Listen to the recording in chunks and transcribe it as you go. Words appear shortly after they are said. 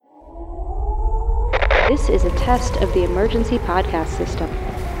This is a test of the emergency podcast system.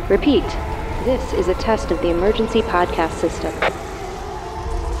 Repeat, this is a test of the emergency podcast system.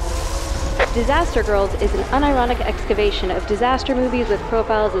 Disaster Girls is an unironic excavation of disaster movies with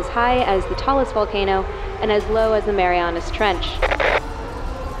profiles as high as the tallest volcano and as low as the Marianas Trench.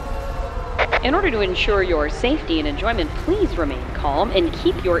 In order to ensure your safety and enjoyment, please remain calm and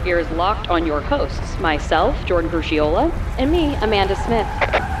keep your ears locked on your hosts, myself, Jordan Crucchiola, And me, Amanda Smith.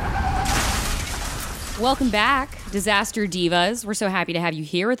 Welcome back, Disaster Divas. We're so happy to have you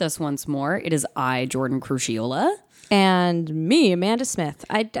here with us once more. It is I, Jordan Crucchiola. And me, Amanda Smith.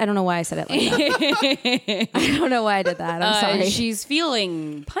 I don't know why I said it like that. I don't know why I did that. I'm sorry. She's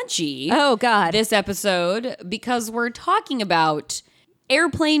feeling punchy. Oh, God. This episode, because we're talking about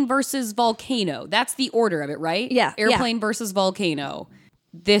airplane versus volcano. That's the order of it, right? Yeah. Airplane versus volcano.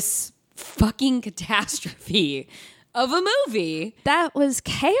 This fucking catastrophe of a movie. That was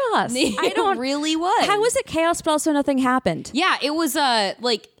chaos. It really was. How was it chaos, but also nothing happened? Yeah, it was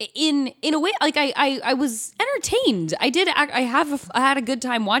like in a way, like I was entertained. I had a good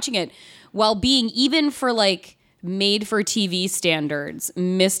time watching it while being, even for like made for TV standards,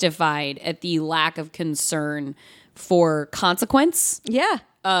 mystified at the lack of concern for consequence. Yeah.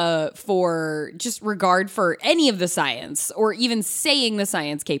 For just regard for any of the science or even saying the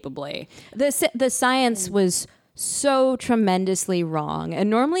science capably. The science was so tremendously wrong. And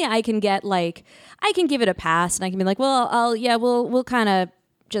normally I can give it a pass and I can be like, well, we'll kind of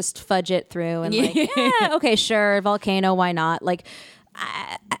just fudge it through and like, yeah, okay, sure, volcano, why not? Like,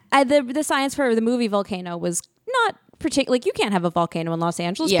 the science for the movie Volcano was not particular. Like, you can't have a volcano in Los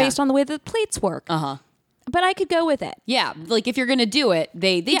Angeles based on the way the plates work. But I could go with it. Yeah, like if you're gonna do it,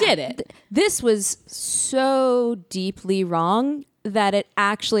 they did it. This was so deeply wrong that it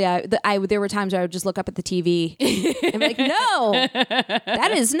actually, there were times where I would just look up at the TV and be like, no,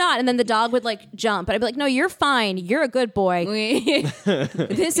 that is not. And then the dog would like jump. And I'd be like, no, you're fine. You're a good boy.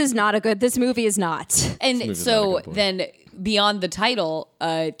 This movie is not. And so then beyond the title,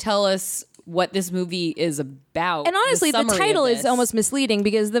 tell us what this movie is about. And honestly, the title is almost misleading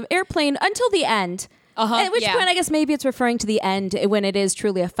because the airplane, until the end, at which point I guess maybe it's referring to the end when it is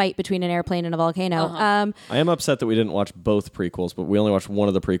truly a fight between an airplane and a volcano. I am upset that we didn't watch both prequels, but we only watched one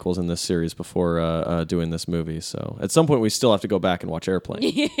of the prequels in this series before doing this movie. So at some point we still have to go back and watch Airplane.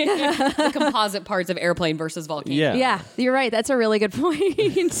 The composite parts of Airplane versus Volcano. Yeah, you're right. That's a really good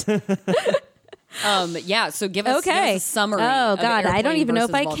point. So give us a summary. Oh, of God, I don't Airplane even know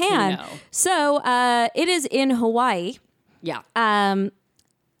if I versus can. Volcano. So it is in Hawaii. Yeah.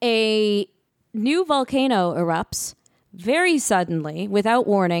 A new volcano erupts very suddenly, without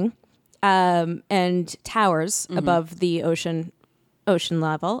warning, and towers above the ocean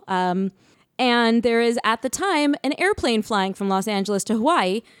level. And there is, at the time, an airplane flying from Los Angeles to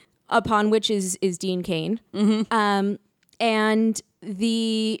Hawaii, upon which is Dean Cain. And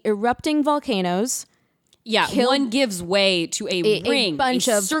the erupting volcanoes... Yeah, one gives way to a ring, bunch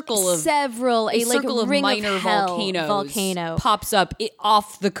of circle of several, a circle like of ring minor of hell volcanoes pops up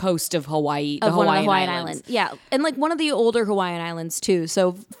off the coast of Hawaii, the Hawaiian Islands. Yeah, and like one of the older Hawaiian Islands too,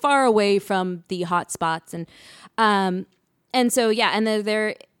 so far away from the hot spots, and so yeah, and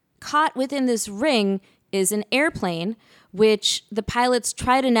they're caught within this ring is an airplane, which the pilots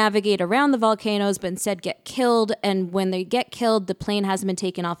try to navigate around the volcanoes, but instead get killed. And when they get killed, the plane hasn't been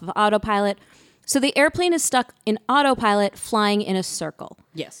taken off of autopilot. So the airplane is stuck in autopilot, flying in a circle.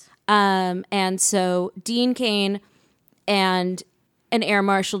 Yes. And so Dean Cain and an Air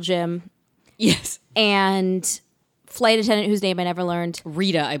Marshal Jim. Yes. And flight attendant whose name I never learned.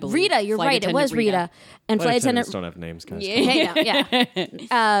 Rita, I believe. Rita, you're right. It was Rita. And Flight attendants don't have names, guys.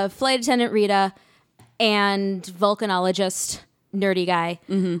 Yeah. Flight attendant Rita and volcanologist, nerdy guy.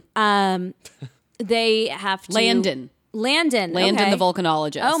 They have to... Landon, okay. the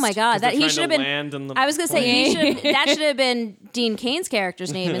volcanologist. Oh my God, that he should have been. I was gonna say that should have been Dean Cain's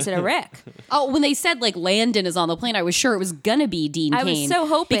character's name instead of Rick. Oh, when they said like Landon is on the plane, I was sure it was gonna be Dean Cain. I was so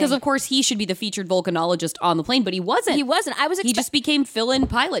hoping, because of course he should be the featured volcanologist on the plane, but he wasn't. He just became fill-in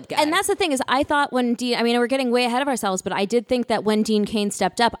pilot guy. And that's the thing is, I thought when we're getting way ahead of ourselves, but I did think that when Dean Cain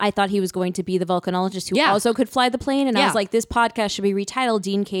stepped up, I thought he was going to be the volcanologist who also could fly the plane. And I was like, this podcast should be retitled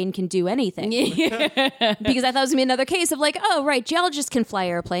 "Dean Cain Can Do Anything," because I thought it was gonna be another case of like, oh right, geologists can fly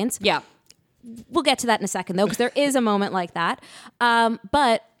airplanes. Yeah. We'll get to that in a second though, because there is a moment like that.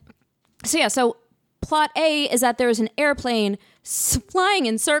 So plot A is that there's an airplane flying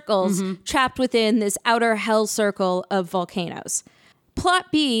in circles trapped within this outer hell circle of volcanoes.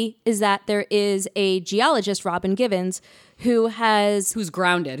 Plot B is that there is a geologist, Robin Givens, who's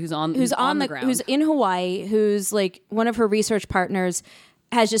grounded, who's on the ground, who's in Hawaii, who's like one of her research partners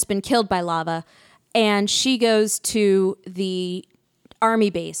has just been killed by lava. and she goes to the army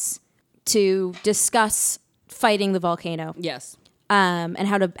base to discuss fighting the volcano. Yes. And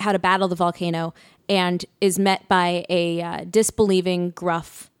how to battle the volcano, and is met by a disbelieving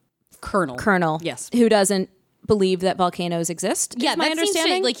gruff colonel. Yes. Who doesn't believe that volcanoes exist. Yeah, is my that seems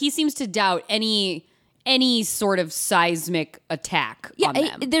understanding. to, like he seems to doubt any sort of seismic attack on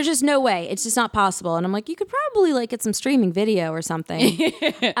them. There's just no way. It's just not possible. And I'm like, you could probably like get some streaming video or something.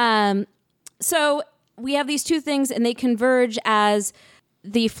 So we have these two things, and they converge as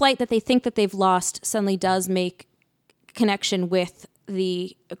the flight that they think that they've lost suddenly does make connection with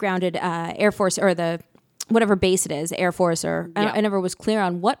the grounded Air Force, or the whatever base it is, Air Force, or I never was clear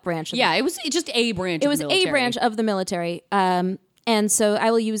on what branch. It was just a branch. It was a branch of the military. And so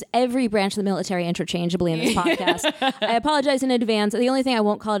I will use every branch of the military interchangeably in this podcast. I apologize in advance. The only thing I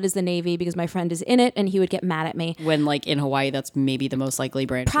won't call it is the Navy, because my friend is in it and he would get mad at me. When like in Hawaii, that's maybe the most likely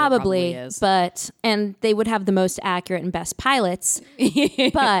branch. Probably is. But, and they would have the most accurate and best pilots.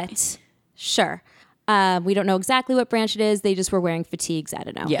 But sure. We don't know exactly what branch it is. They just were wearing fatigues. I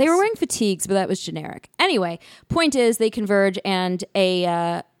don't know. Yes. They were wearing fatigues, but that was generic. Anyway, point is they converge, and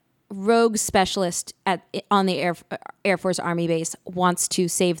a rogue specialist on the Air Force Army base wants to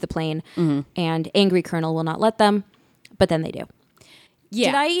save the plane, and angry colonel will not let them, but then they do.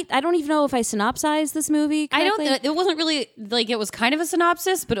 Yeah. I don't even know if I synopsized this movie correctly. It wasn't really like, it was kind of a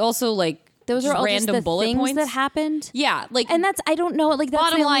synopsis, but also like Those just are all random just the bullet things points that happened. Yeah, like, And that's, I don't know, like that's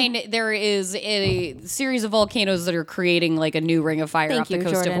bottom the only- line, there is a series of volcanoes that are creating like a new ring of fire Thank off you, the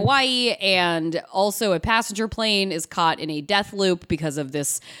coast Jordan. of Hawaii, and also a passenger plane is caught in a death loop because of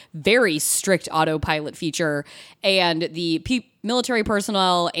this very strict autopilot feature, and the military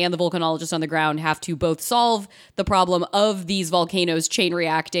personnel and the volcanologists on the ground have to both solve the problem of these volcanoes chain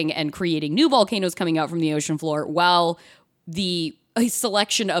reacting and creating new volcanoes coming out from the ocean floor, while a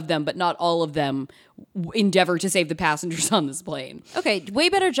selection of them, but not all of them, endeavor to save the passengers on this plane. Okay, way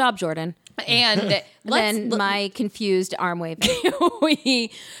better job, Jordan, And than my confused arm waving. we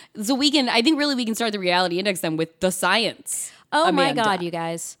can start the reality index then with the science. Oh Amanda. my God, you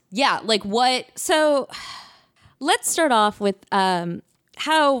guys. Yeah, like what? So let's start off with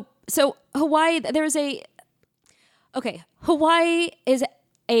Hawaii, Hawaii is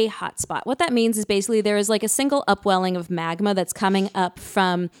a hotspot. What that means is basically there is like a single upwelling of magma that's coming up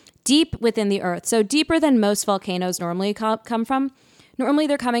from deep within the earth. So deeper than most volcanoes normally come from. Normally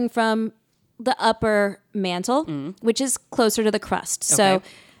they're coming from the upper mantle, which is closer to the crust. So,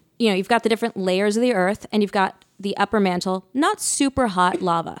 Okay. you've got the different layers of the earth, and you've got the upper mantle, not super hot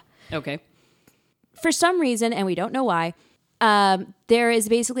lava. Okay. For some reason, and we don't know why, there is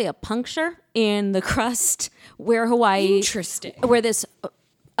basically a puncture in the crust where Interesting. where this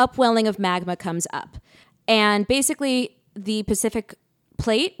upwelling of magma comes up. And basically the Pacific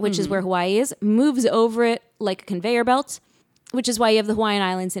plate, which is where Hawaii is, moves over it like a conveyor belt, which is why you have the Hawaiian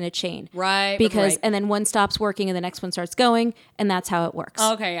Islands in a chain. Right. Because, right. and then one stops working and the next one starts going, and that's how it works.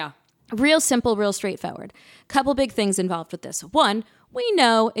 Okay, yeah. Real simple, real straightforward. Couple big things involved with this. One, we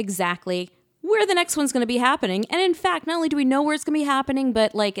know exactly where the next one's going to be happening. And in fact, not only do we know where it's going to be happening,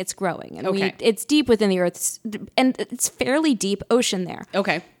 but like it's growing. And Okay. it's deep within the earth, and it's fairly deep ocean there.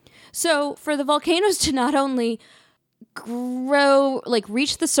 Okay. So for the volcanoes to not only grow, like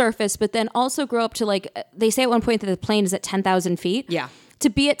reach the surface, but then also grow up to like, they say at one point that the plane is at 10,000 feet. Yeah. To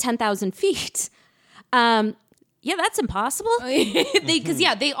be at 10,000 feet. Yeah, that's impossible.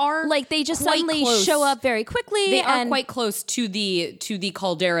 They are Like they just quite suddenly close. show up very quickly. They are and quite close to the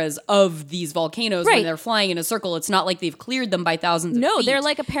calderas of these volcanoes when Right. they're flying in a circle. It's not like they've cleared them by thousands of No, feet. they're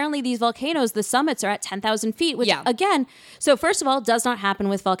like apparently these volcanoes, the summits are at 10,000 feet, which Yeah. again, so first of all, does not happen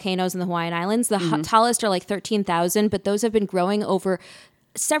with volcanoes in the Hawaiian Islands. The tallest are like 13,000, but those have been growing over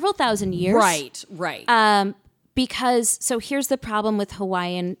several thousand years. Right. Because, so here's the problem with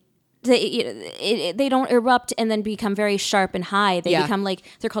Hawaiian. They don't erupt and then become very sharp and high. They Yeah. become like,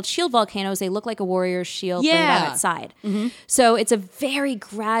 they're called shield volcanoes. They look like a warrior's shield laid on Yeah. its side. So it's a very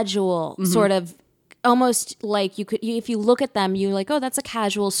gradual sort of, almost like if you look at them, you're like, oh, that's a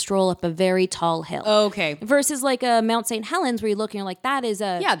casual stroll up a very tall hill. Okay. Versus like a Mount St. Helens where you look and you're like, that is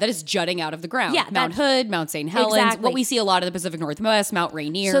a... Yeah, that is jutting out of the ground. Yeah, Mount that- Hood, Mount St. Helens, Exactly. what we see a lot of the Pacific Northwest, Mount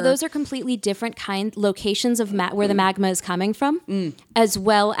Rainier. So those are completely different locations of where the magma is coming from, as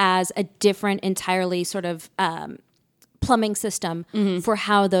well as a different entirely sort of plumbing system for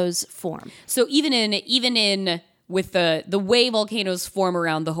how those form. So even in with the way volcanoes form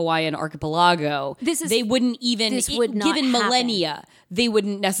around the Hawaiian archipelago, they wouldn't even this would not given happen. millennia, they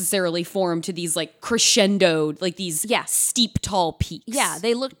wouldn't necessarily form to these like crescendoed, like these steep tall peaks. Yeah,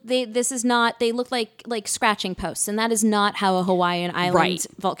 they look like scratching posts, and that is not how a Hawaiian island Right.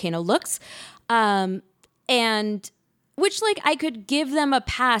 volcano looks. And which like I could give them a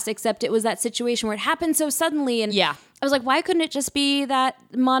pass, except it was that situation where it happened so suddenly. And Yeah. I was like, why couldn't it just be that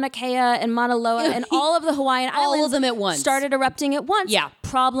Mauna Kea and Mauna Loa and all of the Hawaiian All islands of them at once. started erupting at once? Yeah.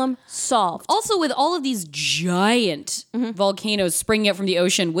 Problem solved. Also, with all of these giant volcanoes springing up from the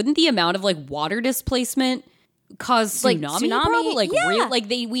ocean, wouldn't the amount of like water displacement cause Like tsunami? tsunami? Problem? Like Yeah.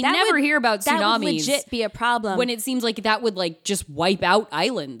 we That never would- hear about tsunamis. That would legit be a problem. when it seems like that would like just wipe out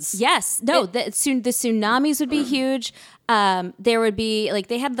islands. Yes. No, the tsunamis would be huge. There would be, like,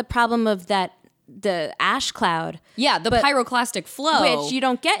 they had the problem of the ash cloud. Yeah, the pyroclastic flow. Which you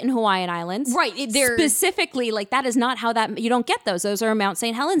don't get in Hawaiian Islands. Right, they're- Specifically, like, that is not how that, you don't get those. Those are a Mount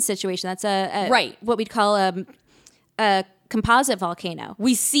St. Helens situation. That's Right. what we'd call a composite volcano.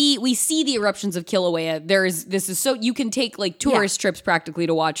 we see the eruptions of Kilauea. This is so you can take like tourist trips practically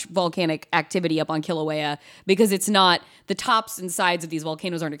to watch volcanic activity up on Kilauea because it's not the tops and sides of these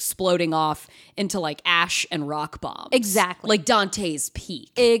volcanoes aren't exploding off into like ash and rock bombs. Exactly. Like Dante's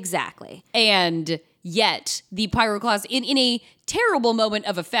Peak. Exactly. And yet the pyroclast in a terrible moment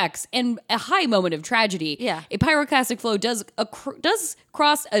of effects and a high moment of tragedy, a pyroclastic flow does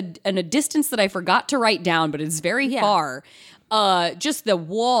cross a distance that I forgot to write down, but it's very far. Just the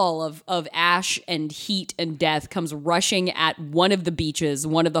wall of ash and heat and death comes rushing at one of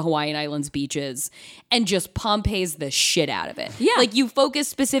the Hawaiian Islands beaches, and just Pompeii's the shit out of it. Yeah. Like you focus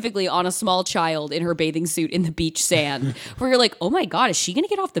specifically on a small child in her bathing suit in the beach sand, where you're like, oh my God, is she going to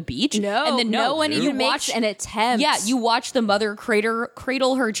get off the beach? No, and then no one even makes an attempt. Yeah, you watch the mother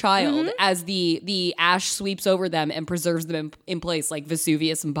cradle her child as the ash sweeps over them and preserves them in place like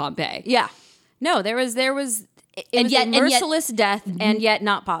Vesuvius and Pompeii. Yeah. No, there was And was yet- a merciless death, and yet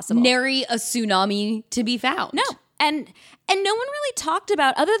not possible. Nary a tsunami to be found. No. And no one really talked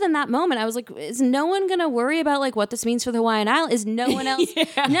about, other than that moment, I was like, is no one going to worry about like what this means for the Hawaiian Island? Is no one else,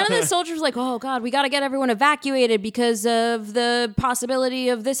 none of the soldiers were like, oh God, we got to get everyone evacuated because of the possibility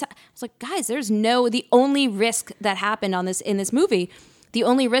of this. I was like, guys, the only risk that happened in this movie, the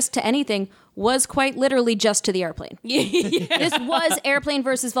only risk to anything was quite literally just to the airplane. This was airplane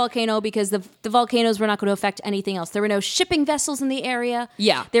versus volcano because the volcanoes were not going to affect anything else. There were no shipping vessels in the area.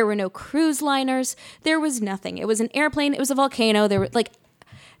 Yeah. There were no cruise liners. There was nothing. It was an airplane. It was a volcano. There were like,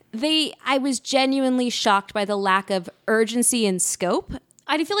 I was genuinely shocked by the lack of urgency and scope.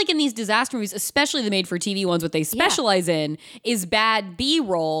 I feel like in these disaster movies, especially the made-for-TV ones, what they specialize in is bad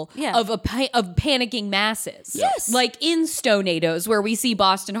B-roll of panicking masses. Yes. Like in Stonados, where we see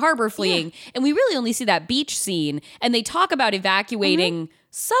Boston Harbor fleeing, and we really only see that beach scene, and they talk about evacuating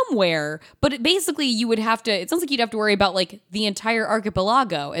somewhere, but basically it sounds like you'd have to worry about like the entire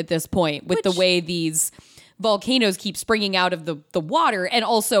archipelago at this point with the way these volcanoes keep springing out of the water, and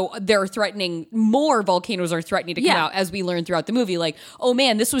also more volcanoes are threatening to come out, as we learn throughout the movie. Like, oh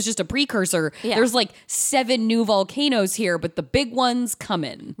man, this was just a precursor. There's like 7 new volcanoes here, but the big one's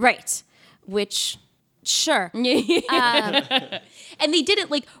coming. Right. Which, sure. And they did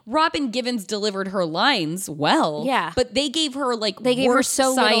it like Robin Givens delivered her lines well. Yeah. But they gave her gave her worse so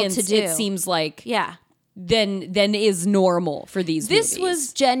little science, to do. it seems like. Yeah. Than is normal for these This movies.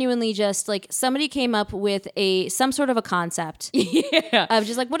 was genuinely just like somebody came up with some sort of a concept of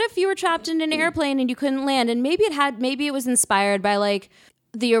just like, what if you were trapped in an airplane and you couldn't land? And maybe it was inspired by like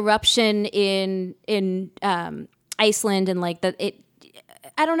the eruption in Iceland and like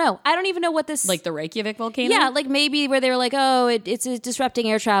I don't know. I don't even know what this like the Reykjavik volcano. Yeah, like maybe where they were like, oh, it's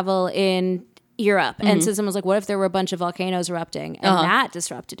disrupting air travel in Europe. And so someone was like, what if there were a bunch of volcanoes erupting and that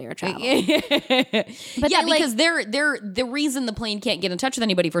disrupted air travel? But yeah, because the reason the plane can't get in touch with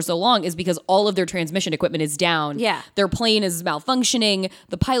anybody for so long is because all of their transmission equipment is down. Yeah. Their plane is malfunctioning.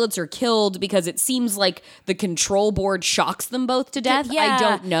 The pilots are killed because it seems like the control board shocks them both to death. I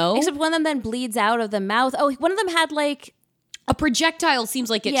don't know. Except one of them then bleeds out of the mouth. Oh, one of them had like a projectile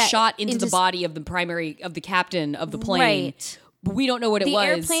seems like it shot into the body of the captain of the plane. Right. But we don't know what it was. The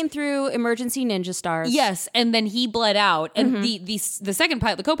airplane threw emergency ninja stars. Yes, and then he bled out, and the second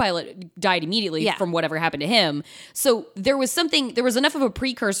pilot, the co-pilot, died immediately from whatever happened to him. So there was enough of a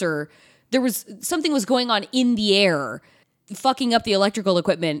precursor. Something was going on in the air, fucking up the electrical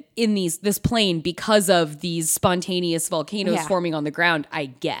equipment in this plane because of these spontaneous volcanoes forming on the ground, I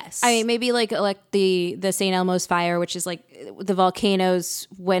guess. I mean, maybe like the St. Elmo's fire, which is like the volcanoes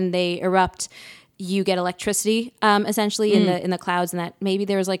when they erupt. You get electricity, essentially in the clouds, and that maybe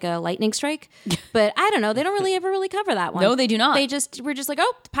there was like a lightning strike, but I don't know. They don't really ever really cover that one. No, they do not. We're just like,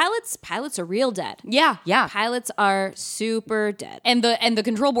 oh, pilots are real dead. Yeah. Pilots are super dead. And the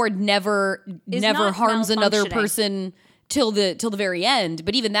control board never harms another person till the very end,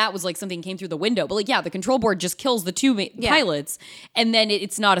 but even that was like something came through the window. But like, yeah, the control board just kills the two pilots, and then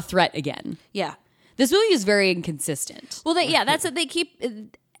it's not a threat again. Yeah. This movie is very inconsistent. Well, that's what they keep.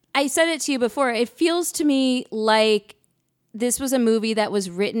 I said it to you before. It feels to me like this was a movie that was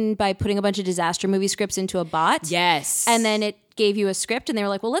written by putting a bunch of disaster movie scripts into a bot. Yes. And then it gave you a script, and they were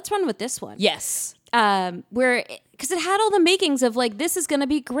like, well, let's run with this one. Yes. Because it had all the makings of like, this is going to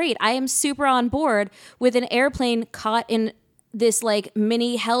be great. I am super on board with an airplane caught in this like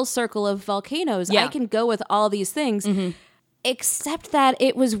mini hell circle of volcanoes. Yeah. I can go with all these things. Except that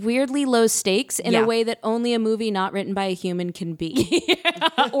it was weirdly low stakes in a way that only a movie not written by a human can be.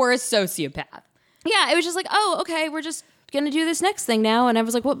 Or a sociopath. Yeah, it was just like, oh, okay, we're just going to do this next thing now. And I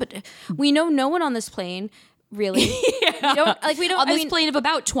was like, what? But we know no one on this plane, really. We don't, On this plane of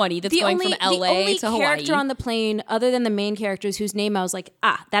about 20 that's going from LA the only to Hawaii. character on the plane, other than the main characters whose name I was like,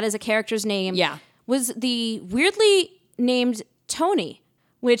 that is a character's name. Yeah. Was the weirdly named Tony.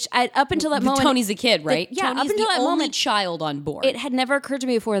 Which up until that moment, Tony's a kid, right? Tony's up until the that only moment, child on board. It had never occurred to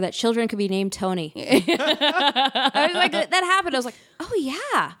me before that children could be named Tony. I was like, that happened. I was like, oh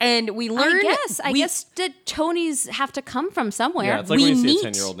yeah. And we learned. I guess did Tonys have to come from somewhere? Yeah, it's like We when you see meet- a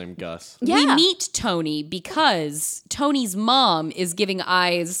 10-year-old named Gus. We Yeah. meet Tony because Tony's mom is giving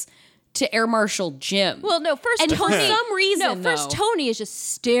eyes to Air Marshal Jim. Well, no. First, And for Tony, some reason, first though- Tony is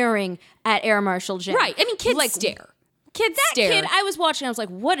just staring at Air Marshal Jim. Right. I mean, kids like, stare. Kids That stare. kid, I was watching. I was like,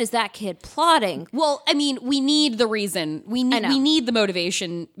 what is that kid plotting? Well, I mean, we need the reason. We know. need the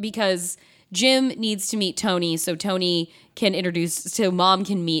motivation because Jim needs to meet Tony so Tony can so mom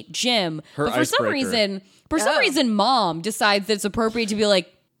can meet Jim. Her but for some icebreaker. reason, mom decides that it's appropriate to be like,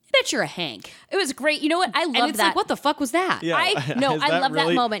 I bet you're a Hank. It was great. You know what? I And love it's that. like, what the fuck was that? Yeah. I Is that love that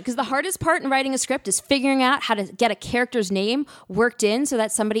really- moment because the hardest part in writing a script is figuring out how to get a character's name worked in so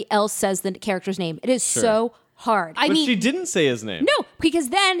that somebody else says the character's name. It is so hard. I But mean, she didn't say his name. no, because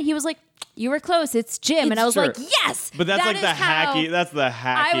then he was like, "You were close. It's Jim," and I was Sure. like, "Yes." But that's that like the is how- hacky. That's the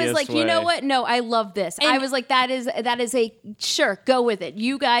hackiest I was like, you know way. what? No, I love this. I was like, that is a sure, go with it.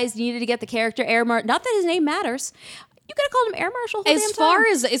 You guys needed to get the character Air Marshal. Not that his name matters. You could have called him Air Marshal.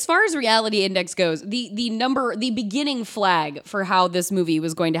 as far as Reality Index goes, the beginning flag for how this movie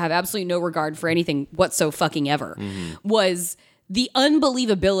was going to have absolutely no regard for anything whatsoever was the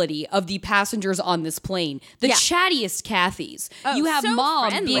unbelievability of the passengers on this plane. The Yeah. chattiest Cathys. Oh, you have so mom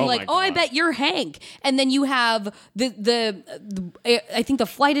friendly. being Oh like, my "Oh, I God. bet you're Hank," and then you have the I think the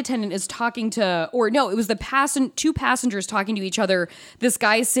flight attendant is talking to, or no, it was the two passengers talking to each other. This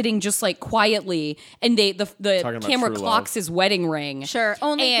guy's sitting just like quietly, and the Talking about camera true clocks love. his wedding ring. Sure,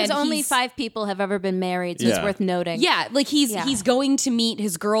 because And only he's- 5 people have ever been married, so it's Yeah. worth noting. Yeah, like he's going to meet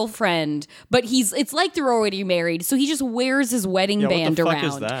his girlfriend, but it's like they're already married, so he just wears his wedding Yeah, what band the fuck around.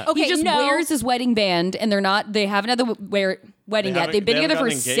 is that? Okay, he just no. wears his wedding band, and they haven't had the wedding yet. They've been they haven't together for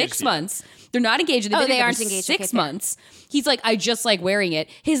gotten engaged 6 yet. months. They're not engaged. They've been they together aren't for engaged. 6 Okay, fair. months. He's like, I just like wearing it.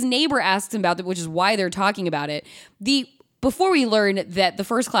 His neighbor asks him about it, which is why they're talking about it. Before we learn that the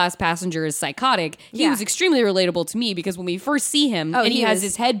first class passenger is psychotic, he Yeah. was extremely relatable to me because when we first see him and he he has was-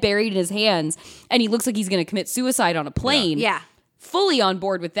 his head buried in his hands and he looks like he's going to commit suicide on a plane. Yeah. Fully on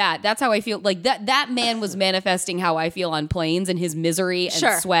board with that. That's how I feel. Like that man was manifesting how I feel on planes and his misery and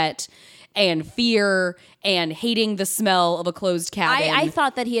Sure. sweat and fear and hating the smell of a closed cabin. I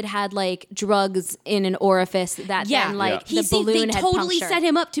thought that he had like drugs in an orifice that then like He the balloon they had totally punctured. set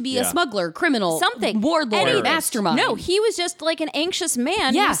him up to be a Yeah. smuggler, criminal, Something. warlord, Anything. mastermind. No, he was just like an anxious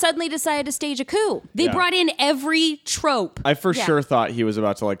man Yeah. who suddenly decided to stage a coup. They Yeah. brought in every trope. I for Yeah. sure thought he was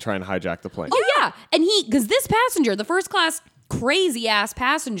about to like try and hijack the plane. Oh yeah, and because this passenger, the first class crazy ass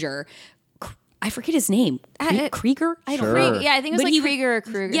passenger, I forget his name, Krieger. I don't Sure. Yeah, I think it was But like he- Krieger or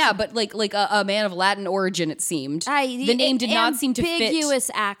Kruger. Yeah, but like a man of Latin origin, it seemed. The name did not seem to fit. Ambiguous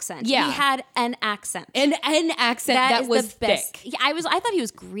accent. Yeah. He had an accent. An accent that is was the best. thick. Yeah, I thought he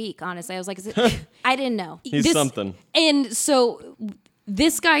was Greek, honestly. I was like, is it I didn't know. He's something. And so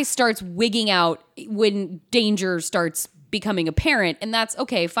this guy starts wigging out when danger starts becoming apparent, and that's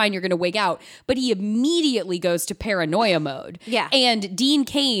okay, fine, you're gonna wig out, but he immediately goes to paranoia mode. Yeah. And Dean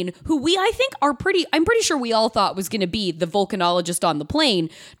Cain, who I'm pretty sure we all thought was gonna be the volcanologist on the plane,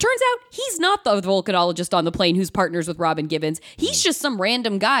 turns out he's not the volcanologist on the plane who's partners with Robin Gibbons. He's just some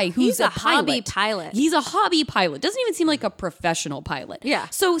random guy who's He's a hobby pilot. He's a hobby pilot. Doesn't even seem like a professional pilot. Yeah.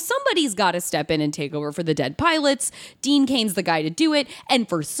 So somebody's got to step in and take over for the dead pilots. Dean Cain's the guy to do it. And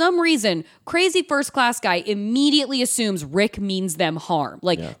for some reason, crazy first class guy immediately assumes Rick means them harm.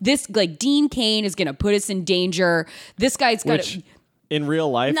 Like Dean Cain is going to put us in danger. This guy's got Which In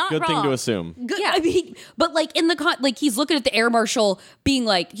real life, Not good thing to wrong. assume. Good. Yeah. I mean, but like in the like he's looking at the air marshal being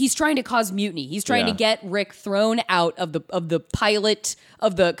like he's trying to cause mutiny. He's trying to get Rick thrown out of the pilot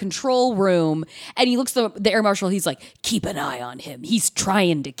of the control room, and he looks at the air marshal. He's like, keep an eye on him. He's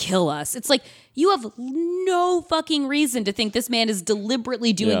trying to kill us. It's like you have no fucking reason to think this man is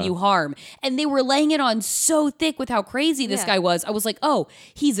deliberately doing you harm. And they were laying it on so thick with how crazy this guy was. I was like, oh,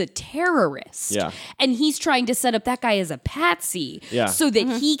 he's a terrorist. Yeah. And he's trying to set up that guy as a patsy so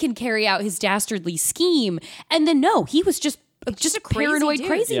that he can carry out his dastardly scheme. And then no, he was just a crazy paranoid dude.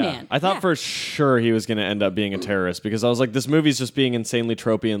 crazy man. I thought for sure he was going to end up being a terrorist because I was like, this movie's just being insanely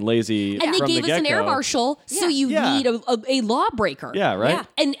tropey and lazy. And they from gave the us an air get-go. marshal, so you need a lawbreaker. Yeah, right?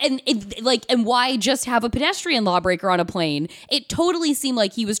 Yeah. And why just have a pedestrian lawbreaker on a plane? It totally seemed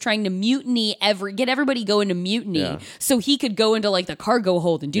like he was trying to mutiny get everybody go into mutiny so he could go into like the cargo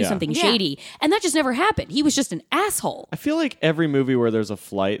hold and do something shady. And that just never happened. He was just an asshole. I feel like every movie where there's a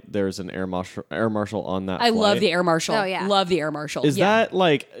flight, there's an air marshal on that I flight. love the air marshal. Oh, yeah. Love the air marshal. Is that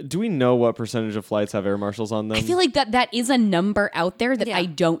like, do we know what percentage of flights have air marshals on them? I feel like that is a number out there that I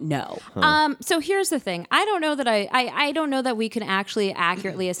don't know. So here's the thing. I don't know that I don't know that we can actually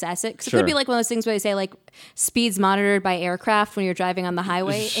accurately assess it. 'Cause it Sure. could be like one of those things where they say like speeds monitored by aircraft when you're driving on the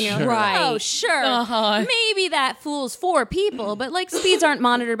highway and you're like, Right. oh sure, maybe that fools 4 people, but like speeds aren't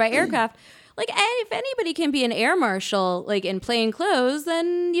monitored by aircraft. Like if anybody can be an air marshal like in plain clothes,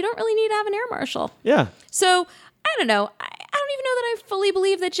 then you don't really need to have an air marshal. Yeah. So I don't know. I don't even know that I fully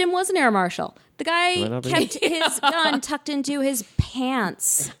believe that Jim was an air marshal. The guy not be? kept his gun tucked into his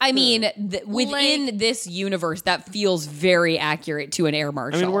pants. I mean, within this universe, that feels very accurate to an air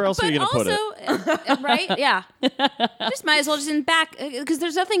marshal. I mean, where else are you going to put it? Right? Yeah. Just might as well just in back, because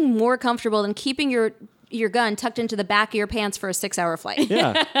there's nothing more comfortable than keeping your gun tucked into the back of your pants for a 6-hour flight.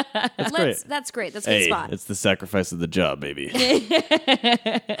 Yeah. That's great. That's great. That's a good spot. It's the sacrifice of the job, baby.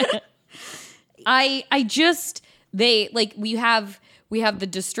 I just we have the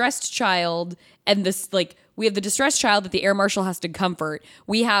distressed child and this like we have the distressed child that the air marshal has to comfort.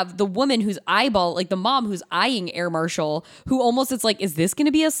 We have the woman who's the mom who's eyeing air marshal who almost it's like, is this going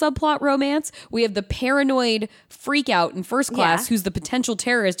to be a subplot romance? We have the paranoid freak out in first class who's the potential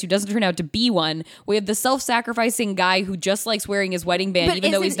terrorist who doesn't turn out to be one. We have the self-sacrificing guy who just likes wearing his wedding band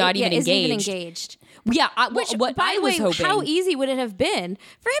even though he's not even isn't even engaged. engaged. Yeah, Which, what by I the was way, hoping. how easy would it have been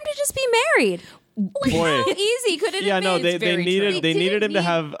for him to just be married? Like, Boy. how easy could it Yeah, have no, been? they very needed true. they needed him to Didn't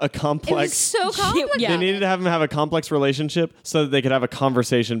have a It was complex. so complicated. Yeah. They needed to have him have a complex relationship so that they could have a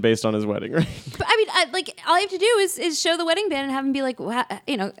conversation based on his wedding ring. But, I mean, like all you have to do is show the wedding band and have him be like,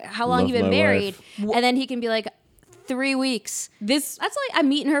 how long Love you been my married, wife. and then he can be like, 3 weeks. This That's like I'm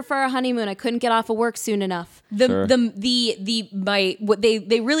meeting her for our honeymoon. I couldn't get off of work soon enough. they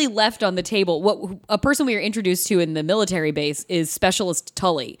really left on the table. What a person we were introduced to in the military base is Specialist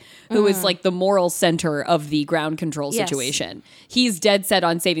Tully, who is like the moral center of the ground control Yes. situation. He's dead set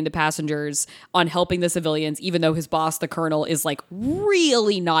on saving the passengers, on helping the civilians, even though his boss, the colonel, is like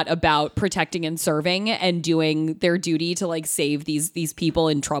really not about protecting and serving and doing their duty to like save these people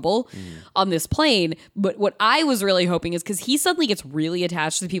in trouble on this plane. But what I was really hoping is because he suddenly gets really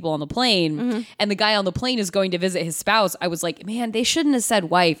attached to the people on the plane, and the guy on the plane is going to visit his spouse. I was like, man, they shouldn't have said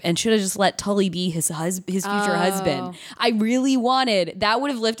wife and should have just let Tully be his future husband. I really wanted that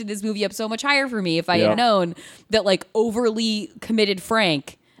would have lifted this movie up so much higher for me if I had known that like overly committed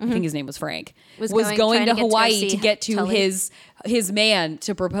Frank. I think his name was Frank. Was going- going trying to to get to go Hawaii see to get to Tully. his man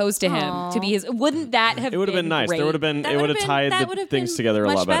to propose to him to be his. Wouldn't that have? It would have been nice. Great? There would have been. That It would would've have been- tied that the would've things been together a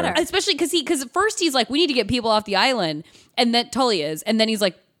much lot better. better. Especially because at first he's like, we need to get people off the island, and then Tully is, and then he's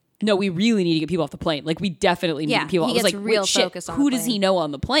like, no, we really need to get people off the plane. Like we definitely need Yeah, to get people. he I was gets like, real wait, shit, focused on who the does he plane. know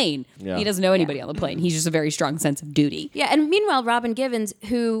on the plane? Yeah. He doesn't know anybody on the plane. He's just a very strong sense of duty. Yeah, and meanwhile, Robin Givens,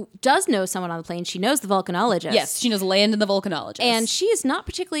 who does know someone on the plane, she knows the volcanologist. Yes, she knows Landon the volcanologist, And she is not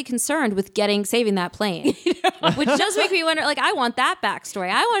particularly concerned with saving that plane, which does make me wonder. Like, I want that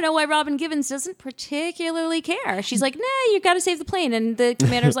backstory. I want to know why Robin Givens doesn't particularly care. She's like, "Nah, you got to save the plane," and the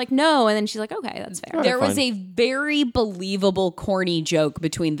commander's like, "No," and then she's like, "Okay, that's fair." there was fine. a very believable, corny joke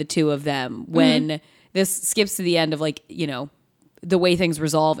between the two of them when this skips to the end of like, the way things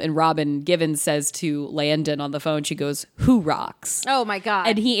resolve. And Robin Givens says to Landon on the phone, she goes, "Who rocks?" Oh my god!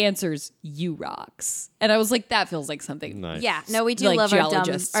 And he answers, "You rocks." And I was like, that feels like something. Nice. yeah, no, we do Like love our dumb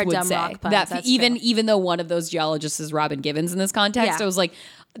geologists would say. rock puns. That That's even true. even though one of those geologists is Robin Givens in this context, Yeah. I was like,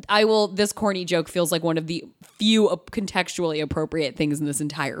 this corny joke feels like one of the few contextually appropriate things in this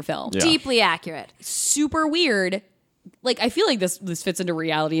entire film. Yeah. deeply accurate. Super weird. Like I feel like this fits into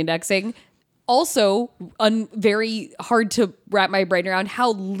reality indexing. Also, very hard to wrap my brain around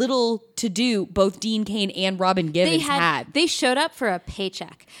how little to do both Dean Cain and Robin Givens had. They showed up for a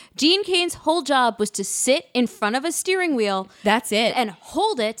paycheck. Dean Cain's whole job was to sit in front of a steering wheel. That's it. And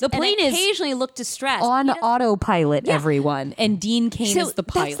hold it. The plane and is occasionally look distressed. on He doesn't- autopilot, everyone. And Dean Cain is the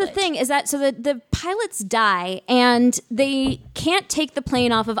pilot. That's the thing, is that so the pilots die and they can't take the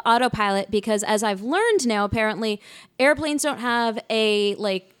plane off of autopilot because, as I've learned now, apparently airplanes don't have a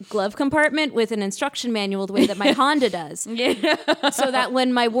like glove compartment with an instruction manual the way that my Honda does. So that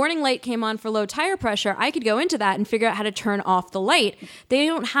when my warning light came on for low tire pressure, I could go into that and figure out how to turn off the light. They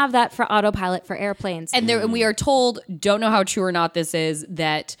don't have that for autopilot for airplanes. And we are told, don't know how true or not this is,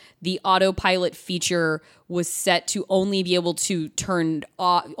 that the autopilot feature was set to only be able to turn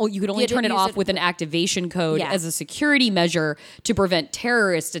off. Oh, you could only turn it off with an activation code as a security measure to prevent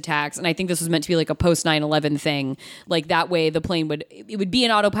terrorist attacks. And I think this was meant to be like a post 9/11 thing. Like that way, the plane would be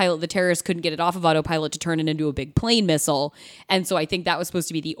in autopilot. The terrorists couldn't get it off of autopilot to turn it into a big plane missile. And so I think that was supposed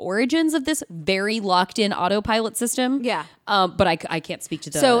to be the origins of this very locked in autopilot system. Yeah. But I can't speak to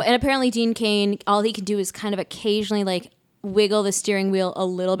the. So, and apparently Dean Cain, all he can do is kind of occasionally like wiggle the steering wheel a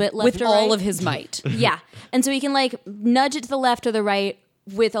little bit left with or all right. of his might. Yeah. And so he can like nudge it to the left or the right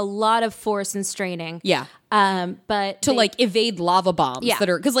with a lot of force and straining. Yeah. But To like evade lava bombs Yeah. that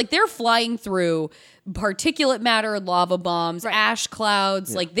are, because like they're flying through particulate matter, lava bombs, ash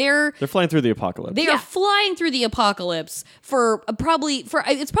clouds. Like they're flying through the apocalypse. they are flying through the apocalypse for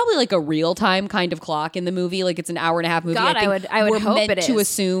it's probably like a real time kind of clock in the movie. Like it's an hour and a half movie. God, I would we're hope meant it to is.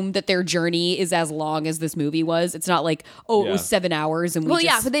 assume that their journey is as long as this movie was. It's not like, oh, it was 7 hours and we well,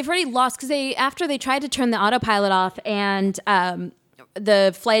 just, yeah, but they've already lost because after they tried to turn the autopilot off and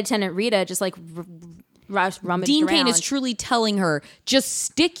the flight attendant Rita just like rummaged Dean around. Cain is truly telling her, just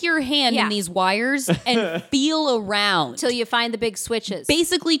stick your hand in these wires and feel around. till you find the big switches.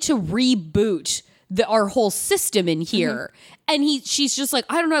 Basically to reboot our whole system in here. And she's just like,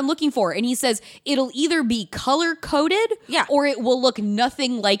 I don't know what I'm looking for. And he says, it'll either be color coded or it will look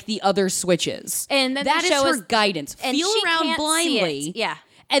nothing like the other switches. And then that they is show her us- guidance. and Feel she around can't see blindly. it. Yeah.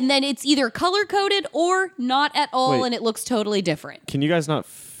 And then it's either color coded or not at all, Wait. and it looks totally different. Can you guys not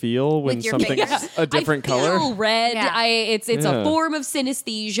feel when With your something's fingers. a different I feel color? red. Yeah. It's a form of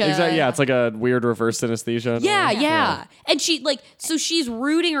synesthesia. Exactly. Yeah, it's like a weird reverse synesthesia. Yeah. And she's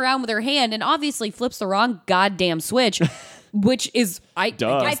rooting around with her hand and obviously flips the wrong goddamn switch, which is Duh. I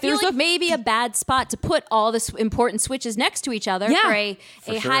guess feel there's like maybe a bad spot to put all the important switches next to each other Yeah.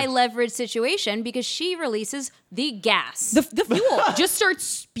 for a sure. high leverage situation because she releases the gas. the fuel just starts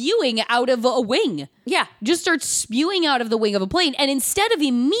spewing out of a wing. Yeah. Just starts spewing out of the wing of a plane. And instead of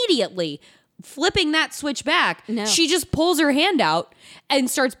immediately flipping that switch back, No. she just pulls her hand out and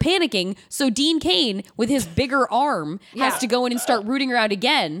starts panicking. So Dean Cain, with his bigger arm, has to go in and start rooting around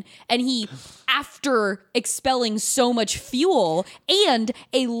again. And he, after expelling so much fuel and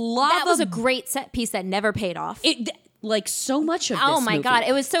a lava... That was a great set piece that never paid off. like so much of this Oh my movie. God,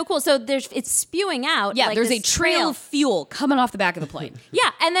 it was so cool. So it's spewing out. Yeah, like there's a this trail of fuel coming off the back of the plane. Yeah,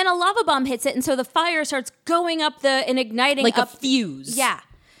 and then a lava bomb hits it, and so the fire starts going up and igniting Like up. a fuse. Yeah,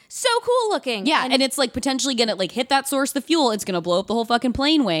 so cool looking. Yeah, and it's like potentially gonna like hit that source of fuel. It's gonna blow up the whole fucking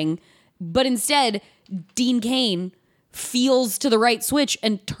plane wing. But instead, Dean Cain feels to the right switch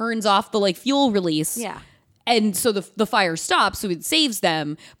and turns off the like fuel release. Yeah. And so the fire stops, so it saves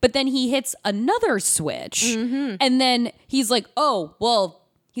them. But then he hits another switch, and then he's like, oh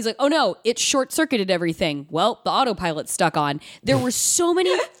no, it short circuited everything. Well, the autopilot's stuck on. There were so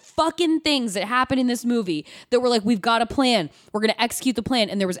many fucking things that happened in this movie that were like, we've got a plan. We're going to execute the plan.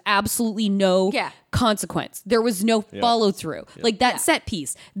 And there was absolutely no consequence. There was no follow through. Like that set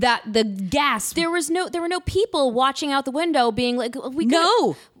piece, that the gas. there were no people watching out the window being like, we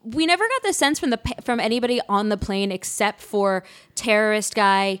never got the sense from anybody on the plane except for terrorist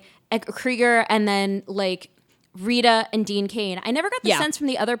guy Krieger and then like Rita and Dean Cain. I never got the sense from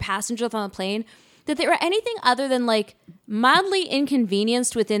the other passengers on the plane that they were anything other than like mildly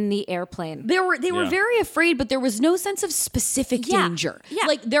inconvenienced within the airplane. They were very afraid, but there was no sense of specific danger. Yeah.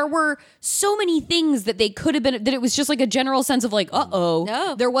 Like there were so many things that they could have been, that it was just like a general sense of like, uh-oh.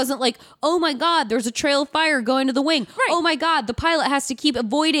 No. There wasn't like, oh my God, there's a trail of fire going to the wing. Right. Oh my God, the pilot has to keep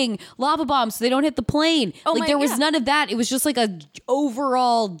avoiding lava bombs so they don't hit the plane. There was none of that. It was just like a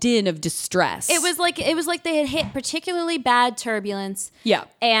overall din of distress. It was like they had hit particularly bad turbulence. Yeah.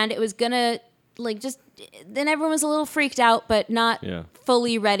 And it was gonna then everyone was a little freaked out, but not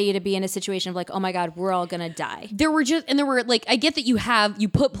fully ready to be in a situation of like, oh my God, we're all gonna die. There were like, I get that you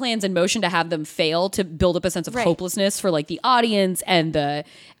put plans in motion to have them fail to build up a sense of hopelessness for like the audience and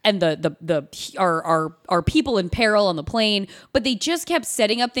our people in peril on the plane, but they just kept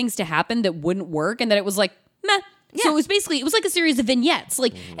setting up things to happen that wouldn't work, and that it was like, meh. So it was like a series of vignettes.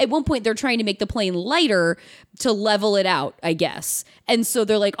 Like at one point they're trying to make the plane lighter to level it out, I guess. And so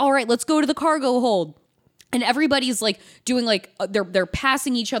they're like, all right, let's go to the cargo hold. And everybody's like doing like they're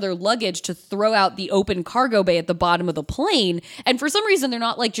passing each other luggage to throw out the open cargo bay at the bottom of the plane. And for some reason, they're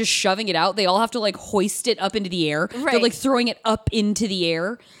not like just shoving it out. They all have to like hoist it up into the air. Right. They're like throwing it up into the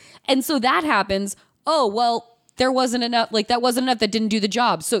air. And so that happens. Oh, well, there wasn't enough. Like that wasn't enough. That didn't do the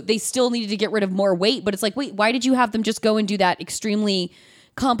job. So they still needed to get rid of more weight. But it's like, wait, why did you have them just go and do that extremely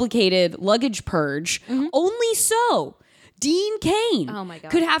complicated luggage purge? Only so Dean Cain Oh my God.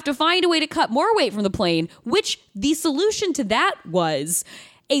 could have to find a way to cut more weight from the plane, which the solution to that was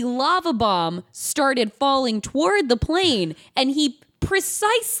a lava bomb started falling toward the plane, and he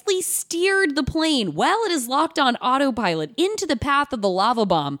precisely steered the plane while it is locked on autopilot into the path of the lava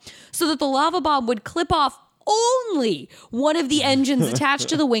bomb so that the lava bomb would clip off only one of the engines attached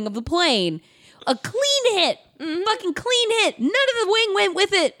to the wing of the plane. A clean hit. Fucking clean hit. None of the wing went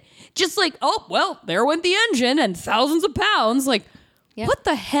with it. Just like, oh, well, there went the engine and thousands of pounds. Like, what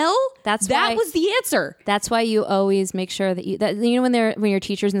the hell? That was the answer. That's why you always make sure that you know when your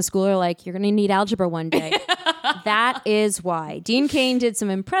teachers in school are like, you're going to need algebra one day. That is why Dean Cain did some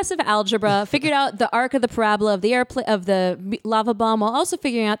impressive algebra, figured out the arc of the parabola of the airplane of the lava bomb, while also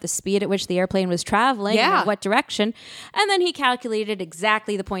figuring out the speed at which the airplane was traveling and in what direction, and then he calculated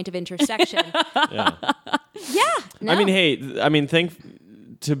exactly the point of intersection. No.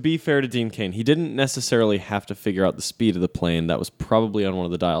 To be fair to Dean Cain, he didn't necessarily have to figure out the speed of the plane. That was probably on one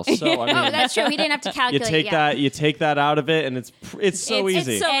of the dials. So I mean, Oh, that's true. He didn't have to you calculate. take that out of it, and it's so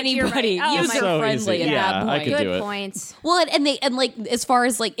easy. so you're Anybody right. Oh my user So friendly easy. at Yeah, that I point. could do Good it. point. Well, and like as far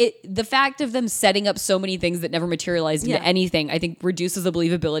as like the fact of them setting up so many things that never materialized into anything, I think reduces the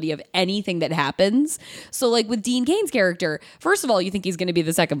believability of anything that happens. So like with Dean Cain's character, first of all, you think he's going to be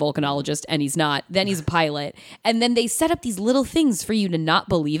the second volcanologist, and he's not. Then he's a pilot, and then they set up these little things for you to not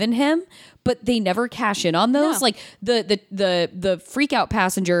believe in him. But they never cash in on those. No. Like the freaking out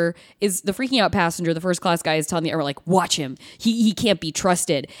passenger, the first class guy is telling the airman, like, watch him. He can't be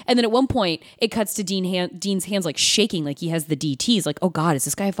trusted. And then at one point it cuts to Dean's hands like shaking, like he has the DTs. Like, oh God, is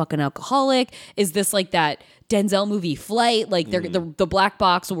this guy a fucking alcoholic? Is this like that Denzel movie Flight? Like the black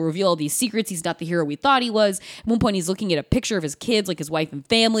box will reveal all these secrets. He's not the hero we thought he was. At one point he's looking at a picture of his kids, like his wife and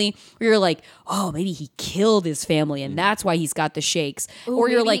family, where you're like, oh, maybe he killed his family and that's why he's got the shakes. Ooh, or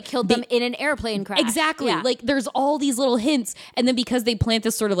you're maybe like, he killed them in an airplane crash. exactly. Yeah. Like there's all these little hints. And then because they plant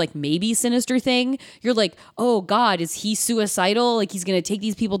this sort of like maybe sinister thing, you're like, oh God, is he suicidal? Like he's going to take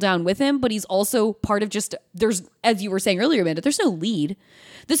these people down with him, but he's also part of there's, as you were saying earlier, Amanda, there's no lead.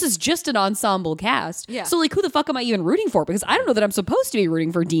 This is just an ensemble cast. Yeah. So like who the fuck am I even rooting for? Because I don't know that I'm supposed to be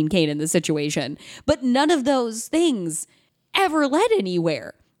rooting for Dean Cain in this situation. But none of those things ever led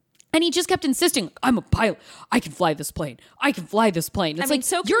anywhere. And he just kept insisting, I'm a pilot. I can fly this plane. I can fly this plane. It's mean, like,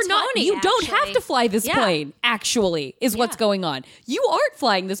 so can you're not, Tony, you don't have actually. to fly this Yeah. plane, actually, is what's going on. You aren't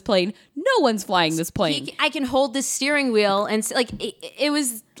flying this plane. No one's flying this plane. I can hold this steering wheel, and like it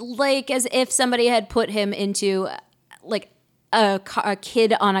was like as if somebody had put him into like a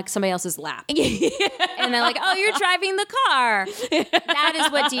kid on somebody else's lap, and they're like, "Oh, you're driving the car." That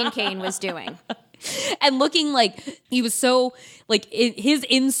is what Dean Cain was doing. And looking like he was so like his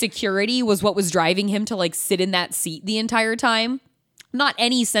insecurity was what was driving him to like sit in that seat the entire time, not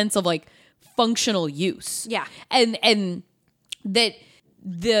any sense of like functional use. Yeah. And that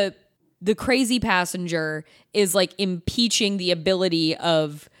the crazy passenger is like impeaching the ability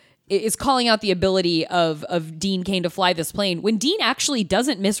of is calling out the ability of Dean Cain to fly this plane when Dean actually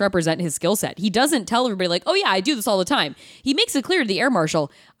doesn't misrepresent his skill set. He doesn't tell everybody like, oh yeah, I do this all the time. He makes it clear to the air marshal,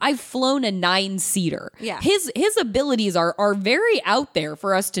 I've flown a 9-seater. Yeah. His abilities are very out there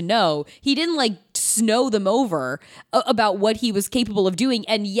for us to know. He didn't like snow them over about what he was capable of doing,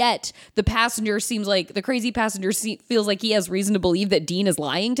 and yet the passenger seems like the crazy passenger feels like he has reason to believe that Dean is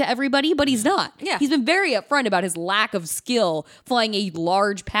lying to everybody, but he's not. Yeah. He's been very upfront about his lack of skill flying a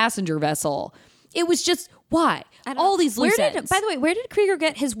large passenger vessel. It was just why all these loose ends. By the way, where did Krieger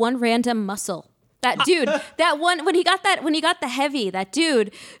get his one random muscle? That dude, that one when he got the heavy, that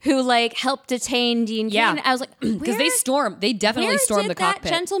dude who like helped detain Dean Cain. Yeah. I was like, because they definitely where stormed the did that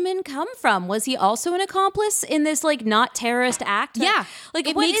cockpit. gentleman come from? Was he also an accomplice in this like not terrorist act? Yeah, like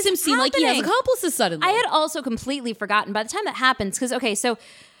it what makes is him seem like he has happening? accomplices suddenly. I had also completely forgotten by the time that happens because so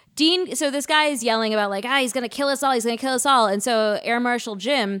this guy is yelling about like he's gonna kill us all, and so Air Marshal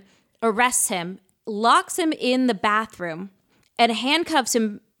Jim arrests him, locks him in the bathroom, and handcuffs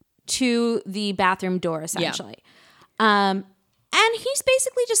him to the bathroom door essentially. And he's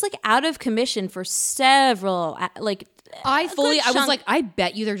basically just like out of commission for several, like, I was chunk. like, I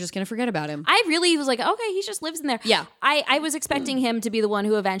bet you they're just going to forget about him. I really was like, okay, he just lives in there. Yeah. I was expecting him to be the one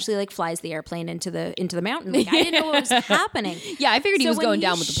who eventually like flies the airplane into the mountain. Like, I didn't know what was happening. Yeah, I figured he was when going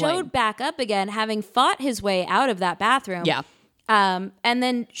down with the plane. Showed back up again, having fought his way out of that bathroom. Yeah. And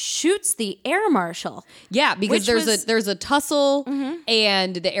then shoots the air marshal. Yeah, because Which there's a tussle,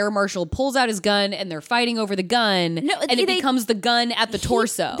 and the air marshal pulls out his gun, and they're fighting over the gun, and it becomes the gun at the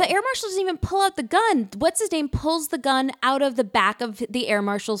torso. The air marshal doesn't even pull out the gun. What's his name pulls the gun out of the back of the air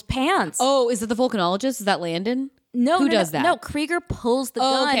marshal's pants. Oh, is it the volcanologist? Is that Landon? No, Who no, does no, that? No, Krieger pulls the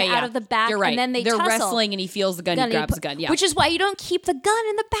gun out of the back, You're right. and then they're tussle. wrestling, and he feels the gun. He grabs the gun. Yeah, which is why you don't keep the gun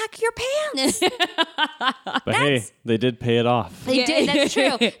in the back of your pants. But hey, they did pay it off. They did. That's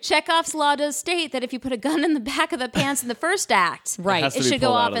true. Chekhov's law does state that if you put a gun in the back of the pants in the first act, Right. has to it be should go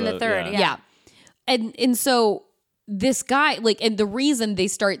pulled off out in of the third. yeah. Yeah. and so this guy, like, and the reason they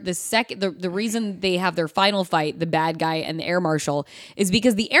start the second, the reason they have their final fight, the bad guy and the air marshal, is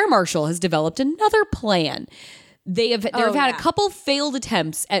because the air marshal has developed another plan. They've had a couple failed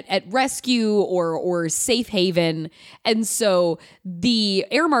attempts at rescue or safe haven, and so the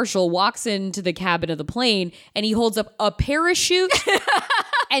air marshal walks into the cabin of the plane and he holds up a parachute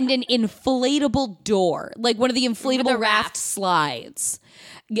and an inflatable door, like one of the inflatable raft slides.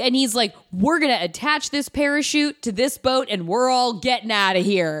 And he's like, we're going to attach this parachute to this boat and we're all getting out of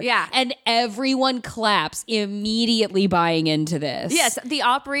here. Yeah. And everyone claps, immediately buying into this. Yes, the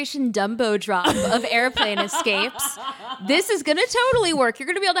Operation Dumbo Drop of airplane escapes. This is going to totally work. You're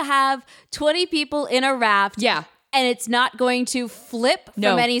going to be able to have 20 people in a raft. Yeah. And it's not going to flip from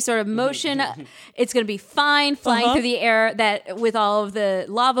No. any sort of motion. It's going to be fine flying through the air that with all of the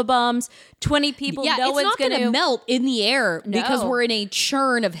lava bombs. 20 people, Yeah, no it's one's not going to melt in the air because No. we're in a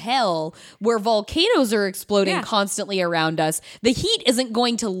churn of hell where volcanoes are exploding Yeah. constantly around us. The heat isn't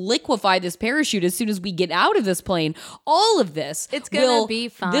going to liquefy this parachute as soon as we get out of this plane. All of this, It's gonna be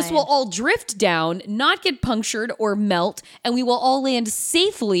fine. This will all drift down, not get punctured or melt, and we will all land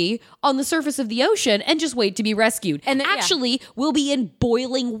safely on the surface of the ocean and just wait to be rescued. And actually, we'll be in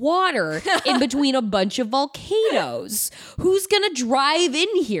boiling water in between a bunch of volcanoes. Who's going to drive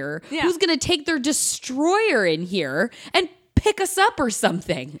in here? Yeah. Who's going to take their destroyer in here and pick us up or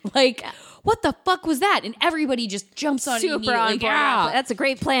something? Like, what the fuck was that? And everybody just jumps on it super immediately. on board. Yeah. That's a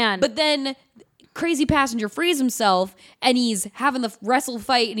great plan. But then crazy passenger frees himself and he's having the wrestle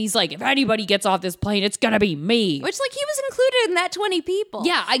fight and he's like, if anybody gets off this plane, it's gonna be me. Which, like, he was included in that 20 people.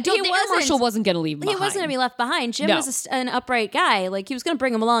 Yeah, I don't. The air marshal wasn't gonna leave him He behind. wasn't going to be left behind. Jim No. was an upright guy. Like, he was going to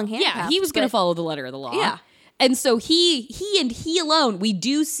bring him along handcuffed. Yeah, he was going to but- follow the letter of the law. Yeah. And so he alone, we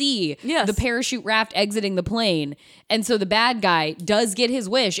do see Yes. the parachute raft exiting the plane. And so the bad guy does get his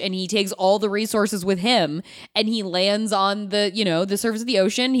wish and he takes all the resources with him and he lands on the surface of the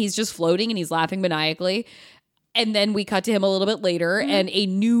ocean. He's just floating and he's laughing maniacally. And then we cut to him a little bit later and a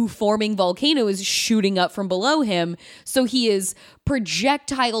new forming volcano is shooting up from below him. So he is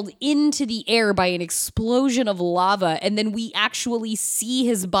projectiled into the air by an explosion of lava. And then we actually see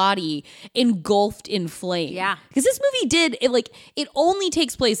his body engulfed in flame. Yeah. Because this movie it only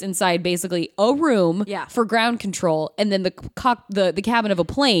takes place inside basically a room Yeah. for ground control and then the cabin of a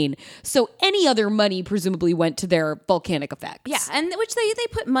plane. So any other money presumably went to their volcanic effects. Yeah, and which they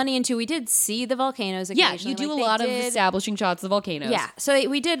put money into. We did see the volcanoes Yeah, occasionally. you do Like, a they lot of did- establishing shots of volcanoes. Yeah, so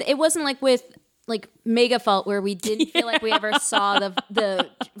we did. It wasn't like with like Mega Fault where we didn't feel like we ever saw the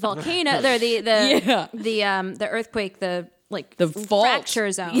volcano or the earthquake, the fault.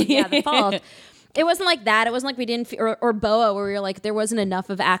 fracture zone. Yeah, the fault. It wasn't like that. It wasn't like we didn't or BOA where we were like there wasn't enough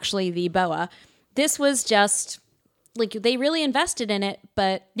of actually the BOA. This was just like they really invested in it,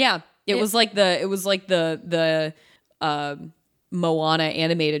 but Yeah, it was like the Moana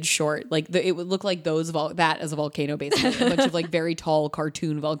animated short. Like it would look like that as a volcano, basically. A bunch of like very tall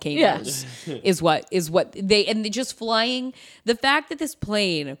cartoon volcanoes is what they just flying. The fact that this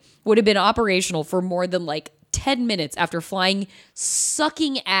plane would have been operational for more than like 10 minutes after flying,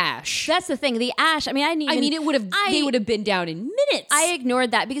 sucking ash. that's the thing. The ash. I mean, They would have been down in minutes. I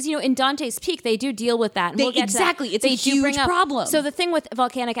ignored that because, in Dante's Peak, they do deal with that. And we'll get to that. Exactly. It's a do huge bring up- problem. So the thing with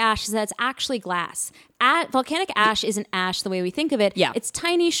volcanic ash is that it's actually glass. Volcanic ash isn't ash the way we think of it. Yeah. It's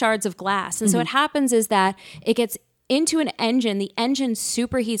tiny shards of glass. And so what happens is that it gets into an engine. The engine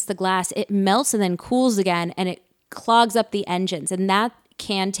superheats the glass. It melts and then cools again, and it clogs up the engines. And that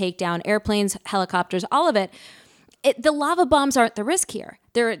can take down airplanes, helicopters, all of it. The lava bombs aren't the risk here.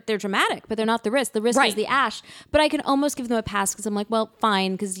 They're dramatic, but they're not the risk. The risk Right. is the ash. But I can almost give them a pass because I'm like, well,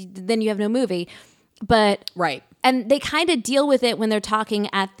 fine, because then you have no movie. But Right. And they kind of deal with it when they're talking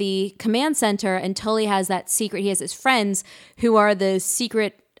at the command center, and Tully has that secret. He has his friends who are the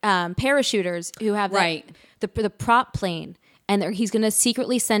secret parachuters who have the prop plane, and he's going to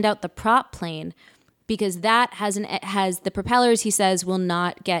secretly send out the prop plane because that has the propellers. He says will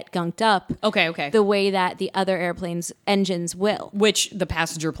not get gunked up. Okay. The way that the other airplanes' engines will, Which the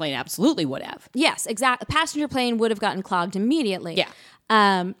passenger plane absolutely would have. Yes, exactly. The passenger plane would have gotten clogged immediately.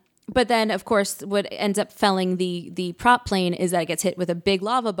 Yeah. But then, of course, what ends up felling the prop plane is that it gets hit with a big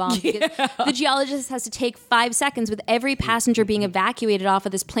lava bomb. Because the geologist has to take 5 seconds with every passenger being evacuated off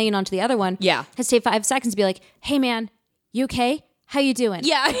of this plane onto the other one. Yeah. Has to take 5 seconds to be like, hey, man, you okay? How you doing?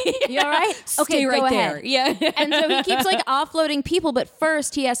 Yeah. You all right? Okay, Stay right go there. ahead. Yeah. And so he keeps like offloading people, but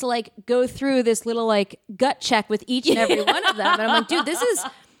first he has to like go through this little like gut check with each and every one of them. And I'm like, dude, this is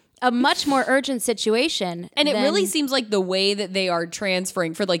a much more urgent situation. And it really seems like the way that they are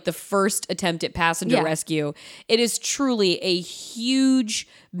transferring for like the first attempt at passenger rescue, it is truly a huge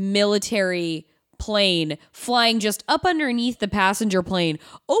military plane flying just up underneath the passenger plane,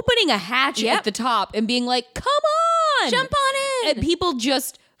 opening a hatch at the top and being like, come on, jump on in. And people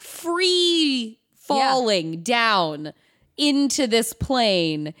just free falling down into this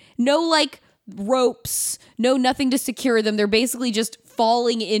plane. No like ropes, no nothing to secure them. They're basically just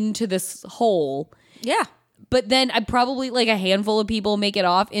falling into this hole. Yeah. But then I probably like a handful of people make it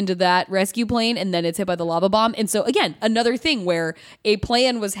off into that rescue plane and then it's hit by the lava bomb. And so again, another thing where a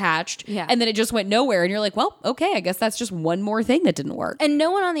plan was hatched and then it just went nowhere. And you're like, well, okay, I guess that's just one more thing that didn't work. And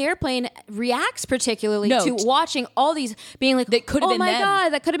no one on the airplane reacts particularly to watching all these being like, that could have been my them. God,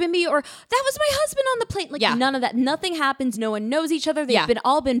 that could have been me. Or that was my husband on the plane. Like none of that. Nothing happens. No one knows each other. They've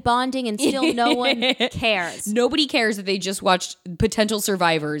all been bonding and still no one cares. Nobody cares that they just watched potential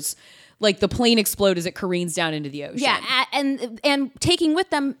survivors. Like the plane explode as it careens down into the ocean. Yeah, and taking with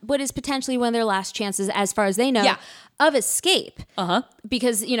them what is potentially one of their last chances, as far as they know, of escape.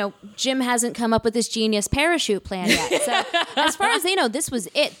 Because, you know, Jim hasn't come up with this genius parachute plan yet. So as far as they know, this was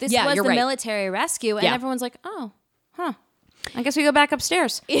it. This was the military rescue. And everyone's like, oh, huh. I guess we go back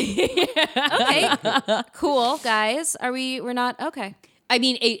upstairs. Okay, cool, guys. We're not, okay. I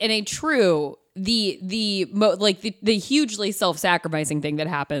mean, a true... The hugely self-sacrificing thing that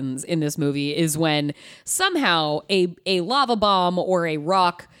happens in this movie is when somehow a lava bomb or a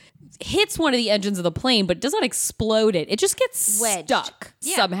rock hits one of the engines of the plane, but does not explode it. It just gets wedged. Stuck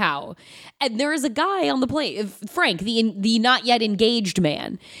somehow. And there is a guy on the plane, Frank, the not yet engaged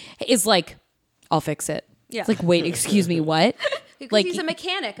man, is like, I'll fix it. Yeah. It's like, wait, excuse me, what? Because like he's a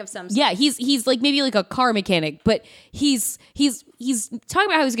mechanic of some sort. Yeah, he's like maybe like a car mechanic, but he's talking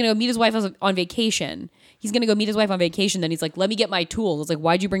about how he's going to go meet his wife on vacation. He's going to go meet his wife on vacation. Then he's like, let me get my tools. It's like,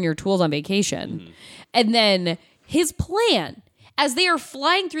 why'd you bring your tools on vacation? Mm-hmm. And then his plan, as they are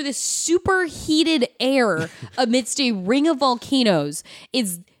flying through this superheated air amidst a ring of volcanoes,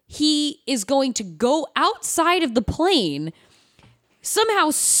 is he is going to go outside of the plane, somehow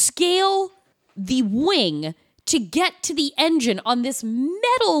scale the wing to get to the engine on this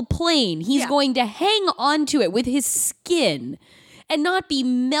metal plane. He's going to hang onto it with his skin and not be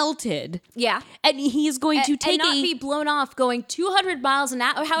melted. Yeah. And he's going to take and not be blown off going 200 miles an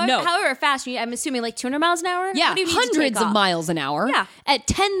hour. However fast, I'm assuming like 200 miles an hour? Yeah, hundreds of miles an hour. Yeah. At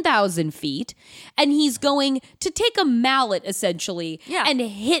 10,000 feet. And he's going to take a mallet, essentially, and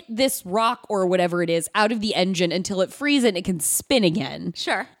hit this rock or whatever it is out of the engine until it freezes and it can spin again.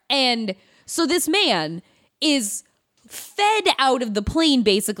 Sure. And so this man is fed out of the plane,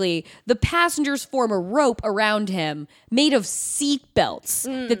 basically. The passengers form a rope around him made of seat belts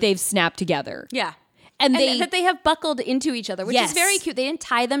that they've snapped together. Yeah. And that they have buckled into each other, which is very cute. They didn't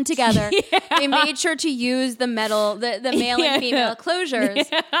tie them together. They made sure to use the metal, the male and female closures.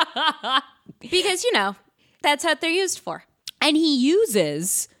 Because, you know, that's what they're used for. And he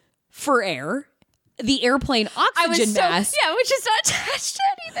uses, for air, the airplane oxygen mask. Yeah, which is not attached to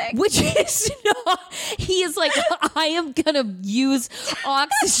anything. Which is not, he is like, I am going to use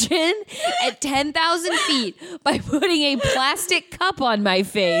oxygen at 10,000 feet by putting a plastic cup on my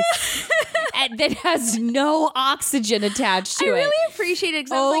face that has no oxygen attached to it. I really appreciate it.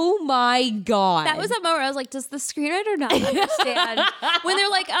 Oh my God. That was that moment where I was like, does the screenwriter not understand? When they're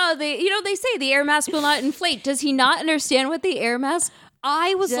like, oh, they say the air mask will not inflate. Does he not understand what the air mask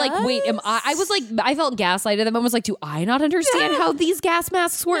I was like, wait, I felt gaslighted at the moment. I was like, do I not understand how these gas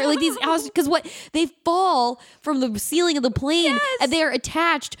masks work? Like these, because they fall from the ceiling of the plane and they're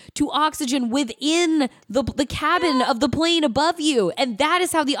attached to oxygen within the cabin of the plane above you. And that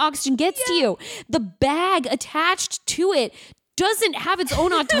is how the oxygen gets to you. The bag attached to it doesn't have its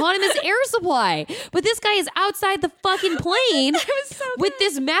own autonomous air supply. But this guy is outside the fucking plane with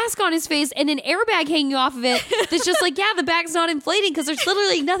this mask on his face and an airbag hanging off of it that's just like, yeah, the bag's not inflating because there's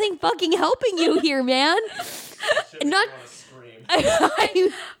literally nothing fucking helping you here, man. Not.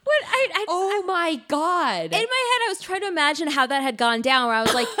 Oh my God. In my head, I was trying to imagine how that had gone down, where I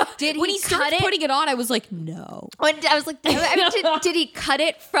was like, did when he he cut started it? putting it on, I was like, no. I was like, did he cut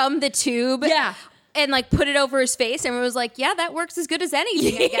it from the tube? Yeah. And like put it over his face, and it was like, yeah, that works as good as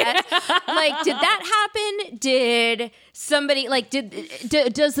anything, I guess. Like, did that happen? Did somebody like does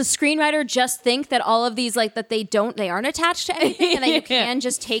the screenwriter just think that all of these like that they aren't attached to anything, and that you can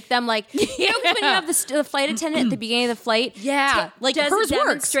just take them like when you have the flight attendant at the beginning of the flight, Like does hers a works.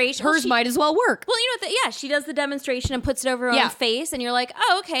 demonstration. Hers might as well work. Well, you know what? Yeah, she does the demonstration and puts it over her Yeah. own face, and you're like,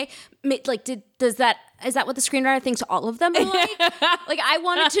 oh, okay. Like, is that what the screenwriter thinks all of them are like? Like, I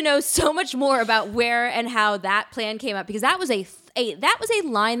wanted to know so much more about where and how that plan came up, because that was a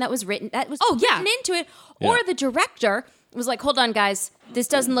line that was written written into it, or the director was like, hold on, guys, this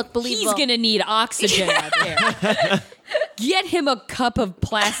doesn't look believable. He's gonna need oxygen out there. Get him a cup of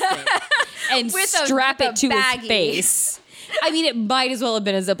plastic and strap it to his face. I mean, it might as well have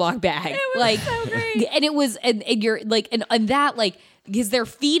been a Ziploc bag. It was so great. And it was, and you're like, and that like, because they're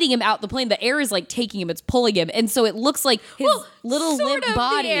feeding him out the plane, the air is like taking him, it's pulling him, and so it looks like his little limp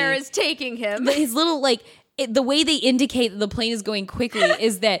body. The air is taking him. His little like. The way they indicate that the plane is going quickly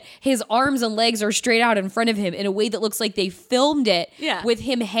is that his arms and legs are straight out in front of him in a way that looks like they filmed it with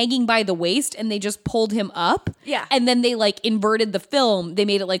him hanging by the waist, and they just pulled him up. Yeah. And then they like inverted the film. They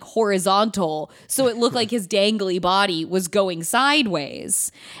made it like horizontal. So it looked like his dangly body was going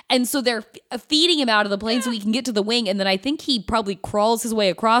sideways. And so they're feeding him out of the plane so he can get to the wing. And then I think he probably crawls his way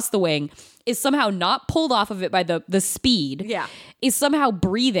across the wing, is somehow not pulled off of it by the speed. Yeah. Is somehow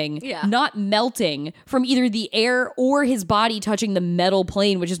breathing, not melting from either the air or his body touching the metal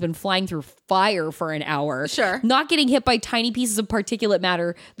plane, which has been flying through fire for an hour. Sure. Not getting hit by tiny pieces of particulate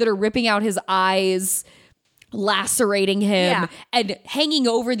matter that are ripping out his eyes, lacerating him, and hanging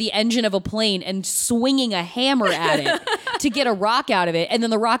over the engine of a plane and swinging a hammer at it to get a rock out of it. And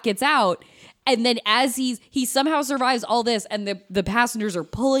then the rock gets out. And then as he somehow survives all this, and the passengers are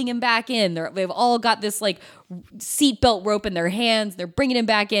pulling him back in. They've all got this like seatbelt rope in their hands. They're bringing him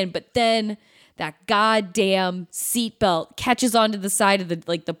back in. But then that goddamn seatbelt catches onto the side of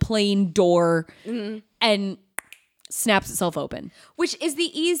the plane door and snaps itself open. Which is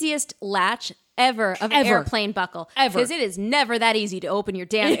the easiest latch ever of an airplane buckle. Ever. Because it is never that easy to open your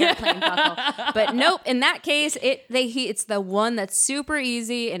damn airplane buckle. But nope, in that case, it's the one that's super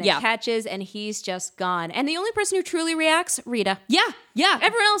easy, and it catches, and he's just gone. And the only person who truly reacts, Rita. Yeah.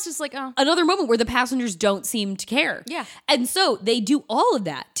 Everyone else is like, oh. Another moment where the passengers don't seem to care. Yeah. And so they do all of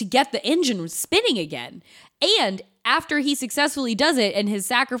that to get the engine spinning again. And after he successfully does it and his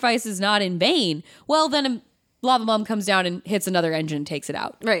sacrifice is not in vain, well, then Lava Mom comes down and hits another engine and takes it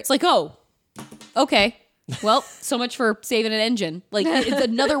out. Right. It's like, oh, okay. Well, so much for saving an engine. Like, it's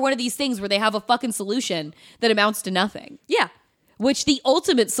another one of these things where they have a fucking solution that amounts to nothing. Yeah. Which the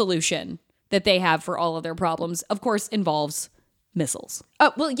ultimate solution that they have for all of their problems, of course, involves missiles.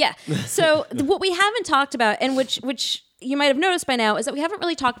 Oh, well, yeah. So what we haven't talked about, and which you might have noticed by now, is that we haven't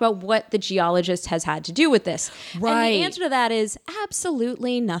really talked about what the geologist has had to do with this. Right. And the answer to that is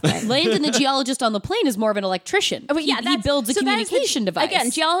absolutely nothing. Landon, the geologist on the plane, is more of an electrician. But yeah, he builds a communication device.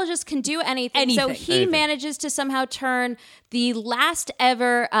 Again, geologists can do anything. So he manages to somehow turn the last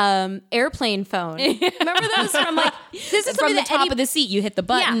ever airplane phone. Remember those from like this is from the top of the seat, you hit the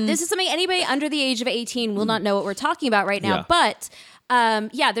button. Yeah, this is something anybody under the age of 18 will not know what we're talking about right now. Yeah. But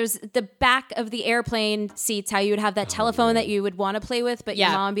there's the back of the airplane seats, how you would have that telephone that you would want to play with, but your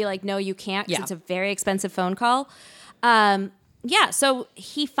mom would be like, no, you can't, because it's a very expensive phone call. So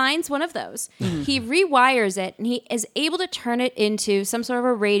he finds one of those. He rewires it, and he is able to turn it into some sort of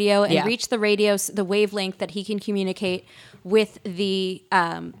a radio and reach the wavelength that he can communicate with the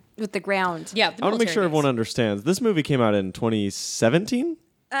ground. Yeah, I want to make sure everyone understands. This movie came out in 2017?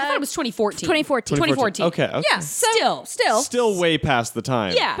 I thought it was 2014. 2014. Okay. Yeah, Still way past the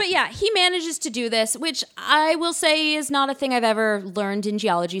time. Yeah. But yeah, he manages to do this, which I will say is not a thing I've ever learned in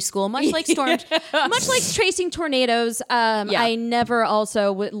geology school. Much like much like tracing tornadoes, I never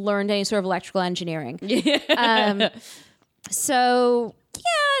also learned any sort of electrical engineering. So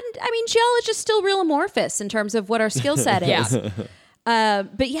yeah, I mean, geologists are still real amorphous in terms of what our skill set is.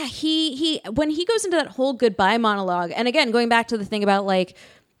 But yeah, he when he goes into that whole goodbye monologue, and again, going back to the thing about like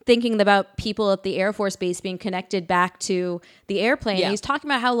thinking about people at the Air Force Base being connected back to the airplane. Yeah. He's talking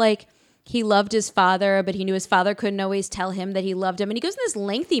about how like he loved his father, but he knew his father couldn't always tell him that he loved him. And he goes in this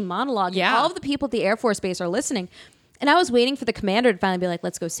lengthy monologue. Yeah. And all of the people at the Air Force Base are listening. And I was waiting for the commander to finally be like,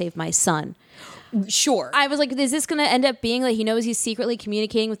 let's go save my son. Sure. I was like, is this going to end up being like he knows he's secretly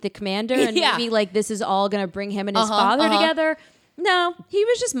communicating with the commander and Yeah. maybe like this is all going to bring him and his father together? No, he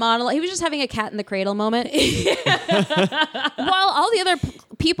was just monologue. He was just having a cat in the cradle moment. While all the other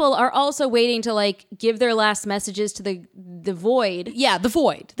people are also waiting to like give their last messages to the void. Yeah, the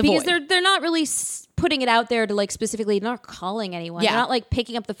void. Because they're not really putting it out there to like specifically, they're not calling anyone. Yeah. They're not like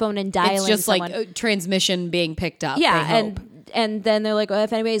picking up the phone and dialing it's just someone. like transmission being picked up. Yeah, they hope. and then they're like, well,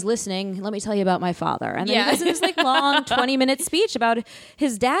 if anybody's listening, let me tell you about my father. And then Yeah. he goes in this like long 20-minute speech about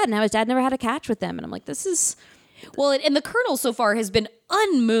his dad and how his dad never had a catch with them. And I'm like, this is Well, and the colonel so far has been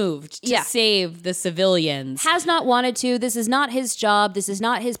unmoved to Yeah. save the civilians. has not wanted to. This is not his job. This is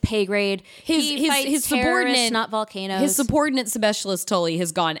not his pay grade. He fights terrorists, not volcanoes. His subordinate Specialist Tully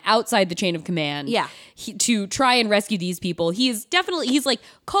has gone outside the chain of command. Yeah. To try and rescue these people. He's like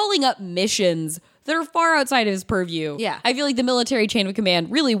calling up missions that are far outside of his purview. Yeah. I feel like the military chain of command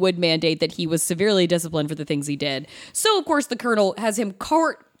really would mandate that he was severely disciplined for the things he did. So of course the colonel has him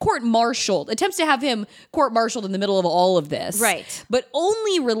court-martialed, attempts to have him court-martialed in the middle of all of this. Right. But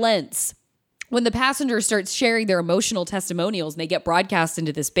only relents when the passengers start sharing their emotional testimonials and they get broadcast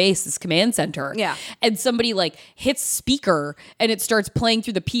into this base, this command center. Yeah. And somebody like hits speaker and it starts playing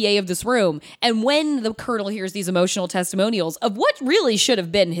through the PA of this room. And when the colonel hears these emotional testimonials of what really should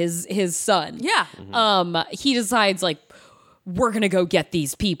have been his son. Yeah. He decides like, we're gonna go get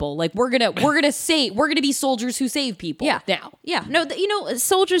these people. Like we're gonna be soldiers who save people. Yeah. Now. Yeah. No,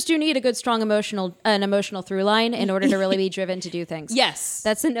 soldiers do need a good, strong emotional through line in order to really be driven to do things. Yes.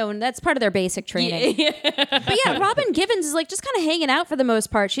 That's part of their basic training. But yeah, Robin Givens is like just kind of hanging out for the most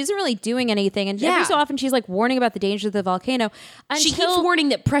part. She isn't really doing anything. And Yeah. every so often she's like warning about the dangers of the volcano. She keeps warning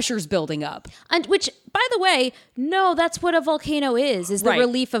that pressure's building up. Which, by the way, no, that's what a volcano is the Right.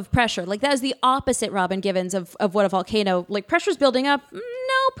 relief of pressure. Like that is the opposite, Robin Givens, of what a volcano, like pressure's building up. No,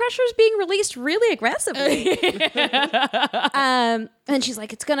 pressure's being released really aggressively. And she's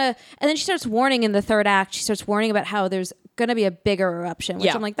like, it's gonna, and then she starts warning in the third act, she starts warning about how there's gonna be a bigger eruption, which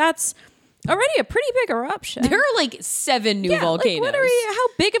Yeah. I'm like, that's already a pretty big eruption. There are like 7 new volcanoes. Like, how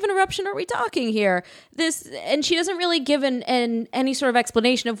big of an eruption are we talking here? And she doesn't really give any sort of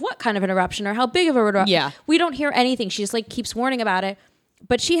explanation of what kind of an eruption or how big of an eruption. Yeah. We don't hear anything. She just like keeps warning about it,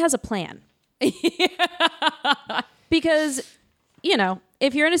 but she has a plan. Because,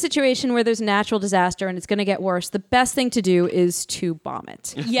 if you're in a situation where there's a natural disaster and it's going to get worse, the best thing to do is to bomb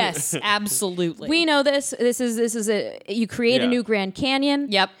it. Yes, absolutely. We know this. This is you create a new Grand Canyon.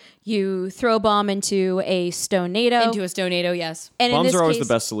 Yep. You throw a bomb into a stonado. Into a stonado, yes. And in Bombs this are always case,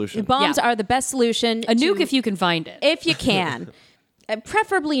 the best solution. Bombs Yeah. are the best solution. A nuke if you can find it. if you can.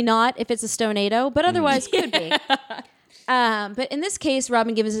 Preferably not if it's a stonado, but otherwise could be. But in this case,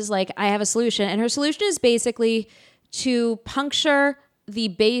 Robin Givens is like, I have a solution. And her solution is basically to puncture the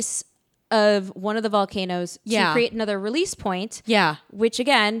base of one of the volcanoes Yeah. to create another release point. Yeah. Which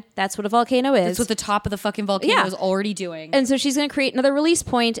again, that's what a volcano is. That's what the top of the fucking volcano Yeah. is already doing. And so she's going to create another release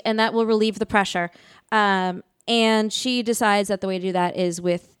point, and that will relieve the pressure. And she decides that the way to do that is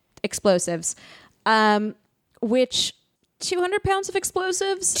with explosives, which 200 pounds of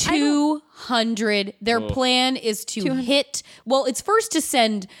explosives? 200. Their plan is to hit. Well, it's first to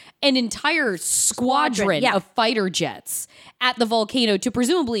send an entire squadron yeah. of fighter jets at the volcano to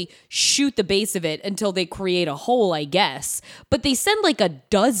presumably shoot the base of it until they create a hole, I guess. But they send like a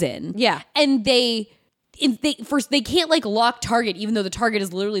dozen. Yeah. And they can't like lock target, even though the target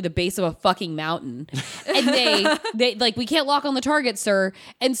is literally the base of a fucking mountain. And they like, we can't lock on the target, sir.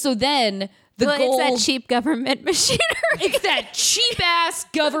 And so then the goal, it's that cheap government machinery. it's that cheap ass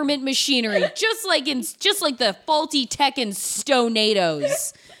government machinery, just like the faulty tech in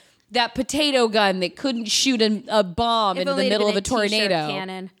Stonados. That potato gun that couldn't shoot a bomb into the middle of a tornado.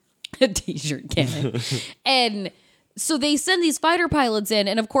 Cannon. A t-shirt cannon. And so they send these fighter pilots in,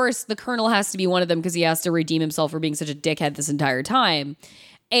 and of course the colonel has to be one of them because he has to redeem himself for being such a dickhead this entire time.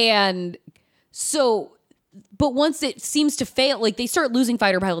 And so, but once it seems to fail, like they start losing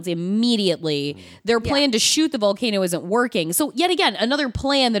fighter pilots immediately. Their plan to shoot the volcano isn't working. So yet again, another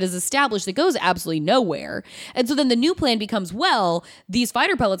plan that is established that goes absolutely nowhere. And so then the new plan becomes, well, these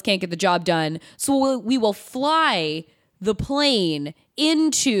fighter pilots can't get the job done, so we will fly the plane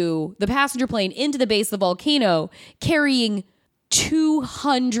into the passenger plane into the base of the volcano carrying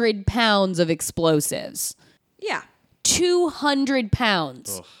 200 pounds of explosives. Yeah. 200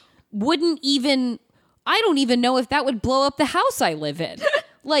 pounds. I don't even know if that would blow up the house I live in.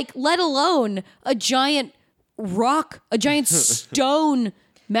 Like, let alone a giant rock, a giant stone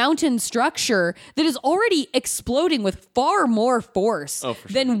mountain structure that is already exploding with far more force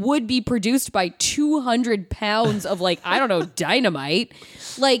than would be produced by 200 pounds of like, I don't know, dynamite.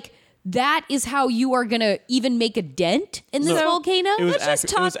 Like, that is how you are going to even make a dent in this volcano?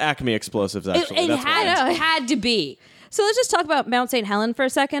 It was Acme Explosives, actually. It had to be. So let's just talk about Mount St. Helen for a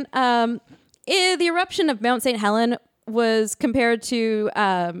second. The eruption of Mount St. Helen was compared to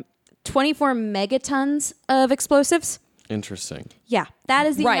 24 megatons of explosives. Interesting. Yeah, that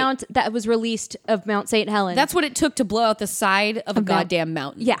is the amount that was released of Mount St. Helen. That's what it took to blow out the side of a goddamn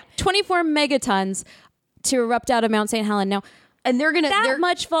mountain. Yeah, 24 megatons to erupt out of Mount St. Helen. Now, and that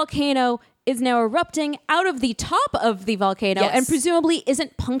much volcano is now erupting out of the top of the volcano and presumably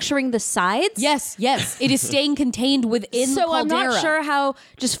isn't puncturing the sides. Yes. It is staying contained within the caldera. So I'm not sure how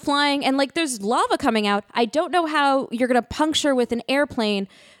just flying, and like there's lava coming out. I don't know how you're going to puncture with an airplane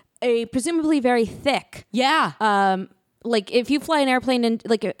a presumably very thick. Yeah. Like if you fly an airplane and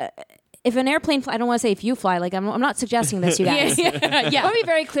like if an airplane, I don't want to say if you fly, like I'm not suggesting this, you guys. Yeah. I want to be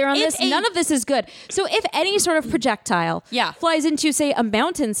very clear on this. None of this is good. So if any sort of projectile flies into, say, a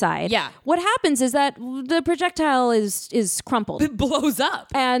mountainside, what happens is that the projectile is crumpled. It blows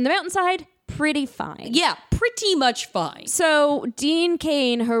up. And the mountainside, pretty fine. Yeah, pretty much fine. So Dean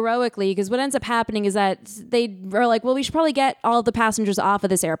Cain heroically, because what ends up happening is that they are like, well, we should probably get all the passengers off of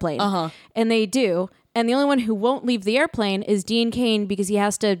this airplane. And they do. And the only one who won't leave the airplane is Dean Cain because he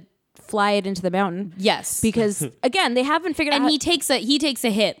has to fly it into the mountain. Yes. Because again, they haven't figured out. And he takes a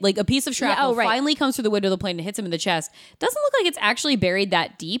hit, like a piece of shrapnel finally comes through the window of the plane and hits him in the chest. Doesn't look like it's actually buried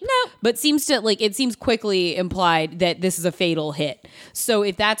that deep. No. But it seems quickly implied that this is a fatal hit. So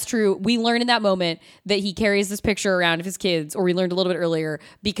if that's true, we learn in that moment that he carries this picture around of his kids, or we learned a little bit earlier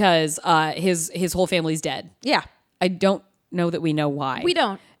because his whole family's dead. Yeah. I don't know that we know why. We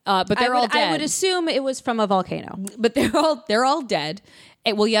don't. But they're all dead. I would assume it was from a volcano. But they're all dead.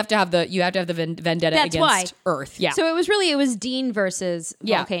 Well, you have to have the vendetta That's against why. Earth. Yeah. So it was Dean versus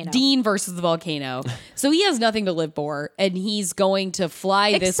volcano. Dean versus the volcano. So he has nothing to live for, and he's going to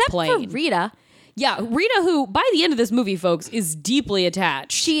fly this plane. Except for Rita. Yeah, Rita, who by the end of this movie, folks, is deeply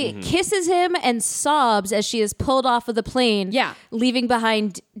attached. She kisses him and sobs as she is pulled off of the plane. Yeah, leaving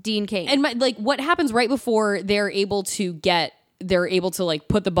behind Dean Cain. And what happens right before they're able to like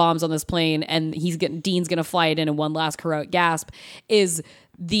put the bombs on this plane, and Dean's gonna fly it in one last heroic gasp, is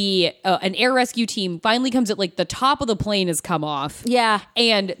an air rescue team finally comes at like the top of the plane has come off. Yeah.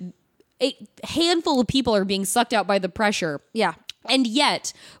 And a handful of people are being sucked out by the pressure. Yeah. And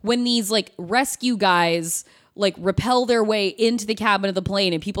yet, when these like rescue guys like rappel their way into the cabin of the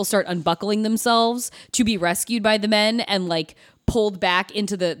plane and people start unbuckling themselves to be rescued by the men and like pulled back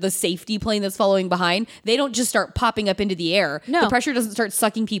into the safety plane that's following behind, they don't just start popping up into the air. No. The pressure doesn't start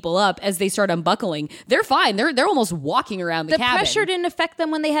sucking people up as they start unbuckling. They're fine. They're almost walking around the cabin. The pressure didn't affect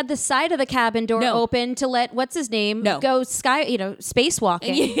them when they had the side of the cabin door open to let what's his name go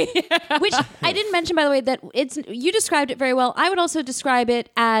spacewalking. Which I didn't mention, by the way, that you described it very well. I would also describe it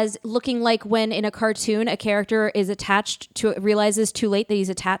as looking like when in a cartoon a character is realizes too late that he's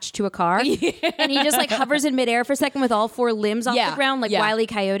attached to a car, and he just like hovers in midair for a second with all four limbs off the ground, like Wile E.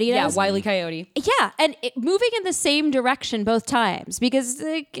 Coyote does. Yeah, Wile E. Coyote. Yeah, and moving in the same direction both times, because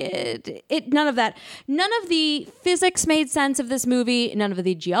none of the physics made sense of this movie, none of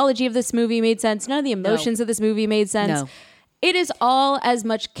the geology of this movie made sense, none of the emotions of this movie made sense. No. It is all as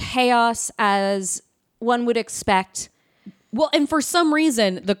much chaos as one would expect. Well, and for some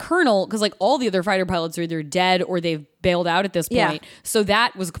reason, the colonel, because like all the other fighter pilots are either dead or they've bailed out at this point. Yeah. So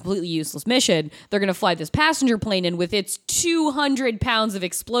that was a completely useless mission. They're going to fly this passenger plane in with its 200 pounds of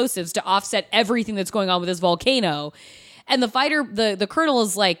explosives to offset everything that's going on with this volcano. And the colonel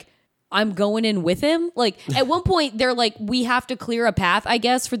is like, I'm going in with him. Like at one point they're like, we have to clear a path, I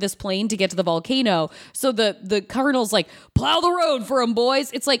guess, for this plane to get to the volcano. So the colonel's like, plow the road for him,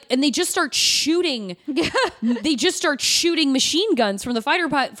 boys. It's like, and they just start shooting. They just start shooting machine guns from the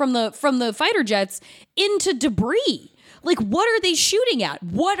fighter jets into debris. Like, what are they shooting at?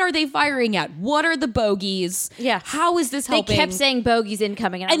 What are they firing at? What are the bogeys? Yeah. How is this helping? They kept saying bogeys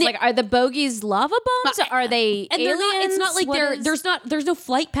incoming. And I was like, are the bogeys lava bombs? Are they aliens? It's not like there's no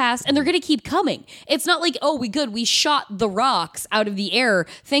flight pass and they're going to keep coming. It's not like, oh, we shot the rocks out of the air.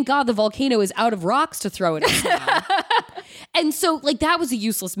 Thank God the volcano is out of rocks to throw it at now. And so like that was a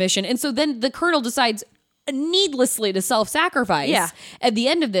useless mission. And so then the colonel decides needlessly to self-sacrifice at the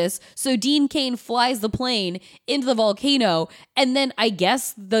end of this. So Dean Cain flies the plane into the volcano, and then I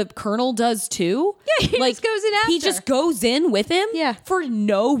guess the colonel does too. Yeah, he just goes in after. He just goes in with him for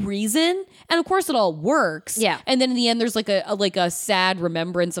no reason. And of course it all works. Yeah. And then in the end there's like a sad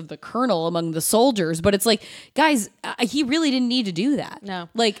remembrance of the colonel among the soldiers, but it's like, guys, he really didn't need to do that. No.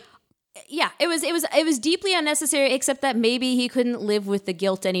 Like, Yeah, it was deeply unnecessary, except that maybe he couldn't live with the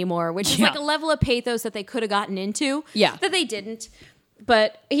guilt anymore, which is Yeah. like a level of pathos that they could have gotten into. Yeah. That they didn't.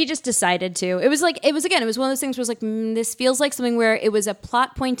 But he just decided to. It was one of those things where it was like, this feels like something where it was a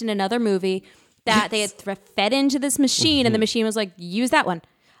plot point in another movie that they had fed into this machine, and the machine was like, use that one.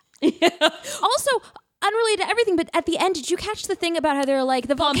 Also, unrelated to everything, but at the end, did you catch the thing about how they were like,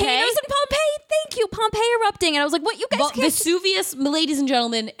 the volcanoes in Pompeii? Thank you, Pompeii erupting. And I was like, what, you guys can't... Vesuvius, ladies and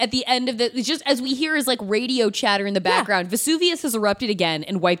gentlemen, at the end of just as we hear is like radio chatter in the background, Vesuvius has erupted again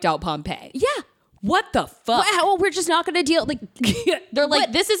and wiped out Pompeii. Yeah. What the fuck? Well, we're just not going to deal... Like, They're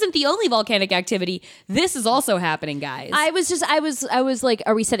like, this isn't the only volcanic activity. This is also happening, guys. I was like,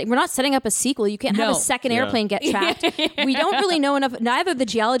 are we setting? We're not setting up a sequel. You can't have No. a second Yeah. airplane get trapped. We don't really know enough. Neither of the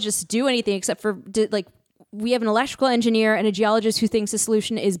geologists do anything except for like we have an electrical engineer and a geologist who thinks the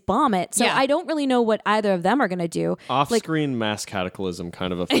solution is bomb it. So Yeah. I don't really know what either of them are going to do. Off-screen mass cataclysm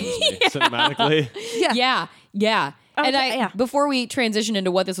kind of offends me cinematically. Yeah. And yeah. before we transition into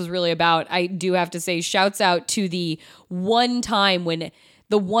what this was really about, I do have to say shouts out to the one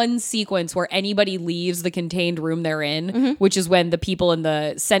sequence where anybody leaves the contained room they're in, which is when the people in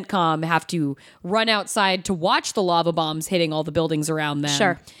the CENTCOM have to run outside to watch the lava bombs hitting all the buildings around them.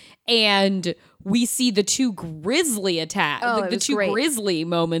 Sure. And we see the two grisly attacks, Oh, it the was two great. grisly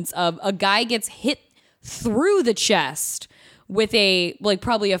moments of a guy gets hit through the chest with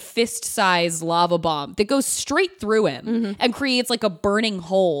probably a fist-sized lava bomb that goes straight through him and creates like a burning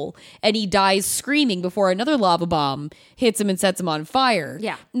hole, and he dies screaming before another lava bomb hits him and sets him on fire.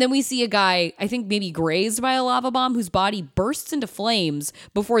 Yeah. And then we see a guy, I think maybe grazed by a lava bomb, whose body bursts into flames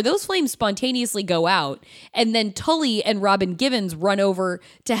before those flames spontaneously go out, and then Tully and Robin Givens run over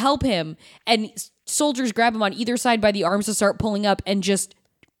to help him, and soldiers grab him on either side by the arms to start pulling up and just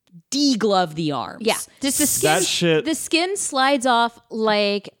deglove the arms. Yeah, just the skin. That shit- The skin slides off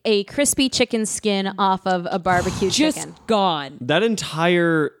like a crispy chicken skin off of a barbecue Just chicken. gone. That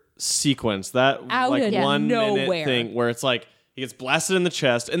entire sequence, that Out like of 1 minute nowhere. thing where it's like he gets blasted in the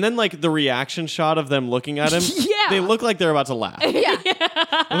chest, and then like the reaction shot of them looking at him, Yeah. they look like they're about to laugh. They look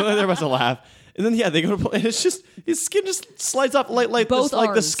like they're about to laugh. And then they go to and it's just his skin just slides off like Both this, like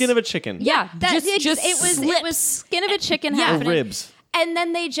the arms. skin of a chicken. Yeah, It was skin of a chicken Or happening. ribs. And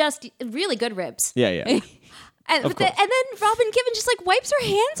then they just really good ribs. Yeah. And, Of course. and then Robin Given just like wipes her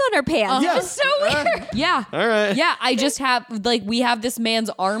hands on her pants. Yeah. It was so weird. Yeah. All right. Yeah, I just have we have this man's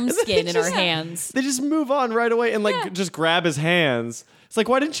arm skin in our just- hands. They just move on right away and just grab his hands. It's like,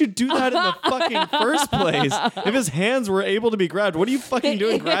 why didn't you do that in the fucking first place? If his hands were able to be grabbed, what are you fucking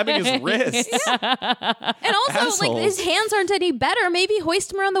doing grabbing his wrists? And also, Assholes. like, his hands aren't any better. Maybe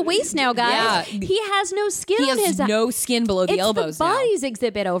hoist him around the waist now, guys. Yeah. He has no skin He on his has no skin below the it's elbows the now. bodies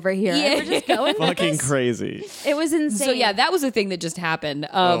exhibit over here. Yeah. We're just going with Fucking this. crazy. It was insane. So yeah, that was a thing that just happened.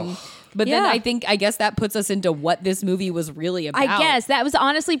 But Yeah. then I guess that puts us into what this movie was really about. I guess that was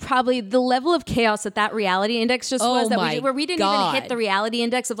honestly probably the level of chaos that reality index just Oh was. That my where we didn't God. even hit the reality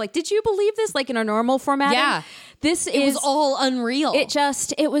index of like, did you believe this? Like in a normal format? Yeah. This It was all unreal.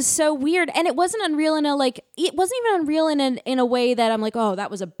 It was so weird, and it wasn't unreal in it wasn't even unreal in a way that I'm like, oh,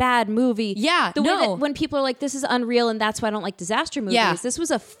 that was a bad movie. Yeah, the way no. that when people are like, this is unreal, and that's why I don't like disaster movies. Yeah. This was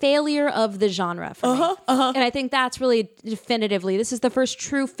a failure of the genre for me, and I think that's really definitively this is the first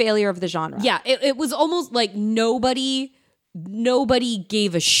true failure of the genre. Yeah, it was almost like nobody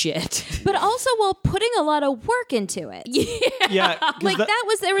gave a shit. but also while putting a lot of work into it. Yeah. 'cause Like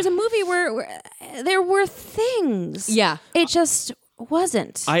there was a movie where there were things. Yeah. It just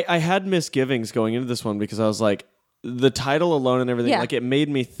wasn't. I had misgivings going into this one because I was like, the title alone and everything, Yeah. like it made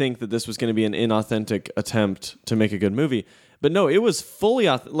me think that this was going to be an inauthentic attempt to make a good movie. But no, it was fully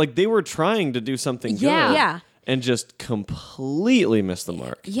like they were trying to do something Yeah. good. Yeah. And just completely missed the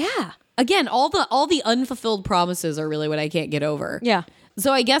mark. Yeah. Again, all the unfulfilled promises are really what I can't get over. Yeah.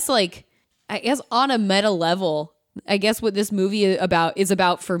 So I guess on a meta level, I guess what this movie is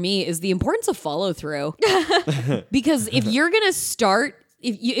about for me is the importance of follow through. Because if you're gonna start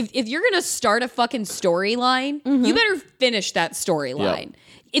if you're gonna start a fucking storyline, you better finish that storyline.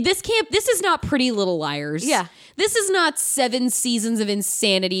 This is not Pretty Little Liars. Yeah. This is not 7 seasons of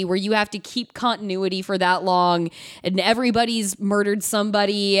insanity where you have to keep continuity for that long and everybody's murdered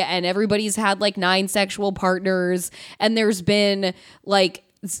somebody and everybody's had like 9 sexual partners and there's been like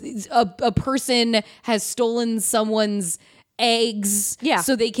a person has stolen someone's eggs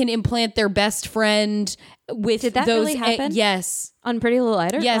so they can implant their best friend with Did that those really happen? yes. On Pretty Little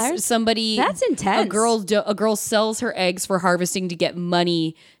Liars? Yes, somebody. That's intense. A girl sells her eggs for harvesting to get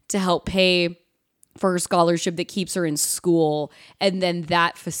money to help pay for her scholarship that keeps her in school. And then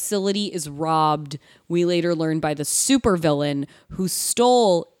that facility is robbed, we later learn, by the supervillain who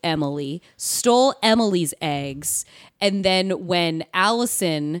stole Emily's eggs. And then when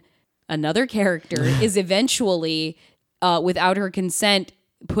Allison, another character, is eventually, without her consent,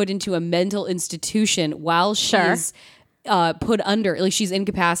 put into a mental institution while she's put under, like she's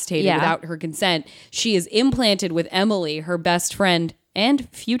incapacitated without her consent, she is implanted with Emily, her best friend and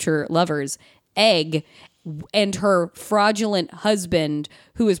future lover's egg, and her fraudulent husband,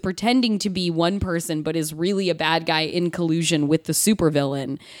 who is pretending to be one person but is really a bad guy in collusion with the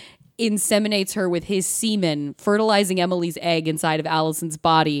supervillain, inseminates her with his semen, fertilizing Emily's egg inside of Allison's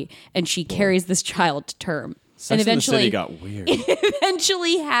body, and she carries this child to term. Sex and eventually in the City got weird.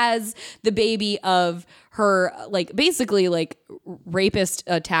 eventually has the baby of her, like, basically like rapist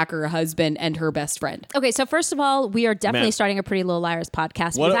attacker husband and her best friend. Okay, so first of all, we are definitely Man. starting a Pretty Little Liars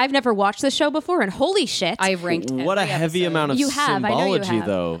podcast What because a- I've never watched this show before, and holy shit, I've ranked What a every heavy episode. amount of You have, I know you symbology, have.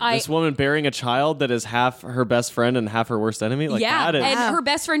 though. I- This woman bearing a child that is half her best friend and half her worst enemy. Like, Yeah, that is. and her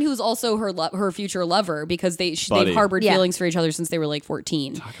best friend, who's also her future lover, because they've Buddy. harbored Yeah. feelings for each other since they were like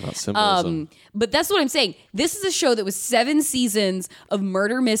 14. Talk about symbolism. But that's what I'm saying. This is a show that was 7 seasons of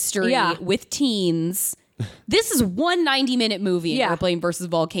murder mystery Yeah. with teens. This is one 90-minute movie in Yeah. Airplane versus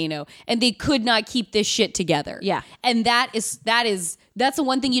Volcano, and they could not keep this shit together. Yeah. And that's the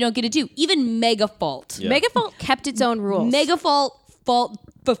one thing you don't get to do. Even Megafault. Yeah. Megafault kept its own rules. Megafault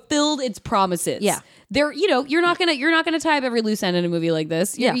fulfilled its promises. Yeah. There, you're not gonna tie up every loose end in a movie like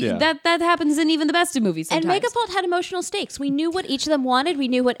this. Yeah. Yeah. That happens in even the best of movies And sometimes. Megafault had emotional stakes. We knew what each of them wanted. We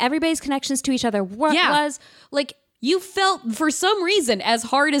knew what everybody's connections to each other Yeah. was. Like, You felt, for some reason, as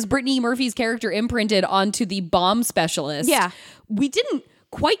hard as Brittany Murphy's character imprinted onto the bomb specialist. Yeah. We didn't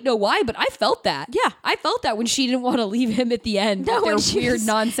quite know why, but I felt that. Yeah. I felt that when she didn't want to leave him at the end. No, their when she weird was-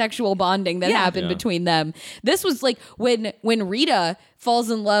 non-sexual bonding that Yeah. happened Yeah. between them. This was like when Rita falls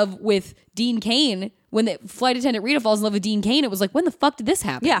in love with Dean Cain. When the flight attendant Rita falls in love with Dean Cain, it was like, when the fuck did this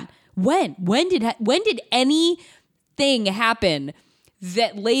happen? Yeah. When did anything happen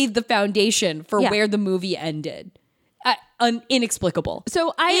that laid the foundation for Yeah. where the movie ended? Inexplicable.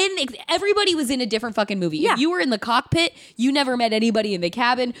 So everybody was in a different fucking movie. Yeah. If you were in the cockpit, you never met anybody in the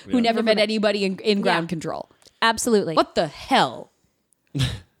cabin who never met anybody in ground Yeah. control. absolutely. What the hell?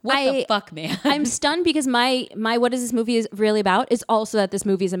 What the fuck, man? I'm stunned because my what is this movie is really about is also that this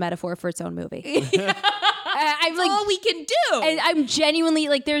movie is a metaphor for its own movie. I'm like, all we can do. and I'm genuinely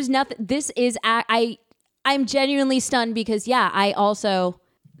like, there's nothing. This is I'm genuinely stunned because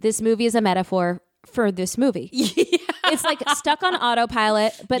this movie is a metaphor for this movie. It's like stuck on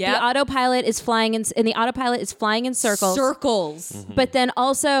autopilot, but Yep. the autopilot is flying and the autopilot is flying in circles. Circles. But then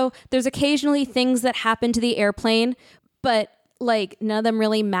also there's occasionally things that happen to the airplane, but like none of them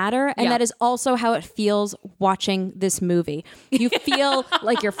really matter. And Yeah. that is also how it feels watching this movie. You feel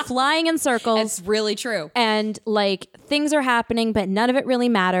like you're flying in circles It's really true. and like things are happening, but none of it really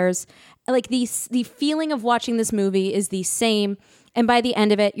matters. Like the feeling of watching this movie is the same. And by the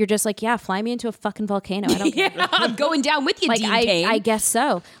end of it, you're just like, yeah, fly me into a fucking volcano. I don't care. Yeah, I'm going down with you, Like Dean I Cain. guess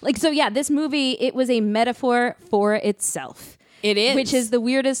so. Like, so yeah, this movie, it was a metaphor for itself. It is. Which is the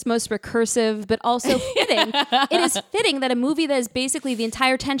weirdest, most recursive, but also fitting. It is fitting that a movie that is basically the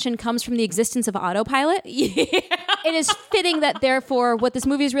entire tension comes from the existence of autopilot. Yeah. It is fitting that therefore what this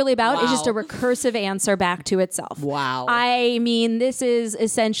movie is really about is just a Wow. recursive answer back to itself. Wow. I mean, this is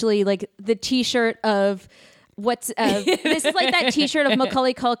essentially like the t-shirt of this is like that t-shirt of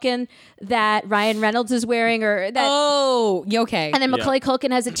Macaulay Culkin that Ryan Reynolds is wearing, or that Oh, yeah, okay. and then Macaulay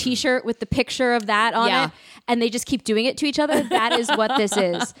Culkin has a t-shirt with the picture of that on Yeah. it, and they just keep doing it to each other. That is what this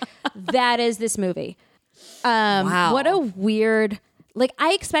is. That is this movie. Wow. What a weird, like,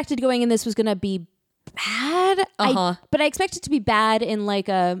 I expected going in this was going to be bad, but I expected it to be bad in like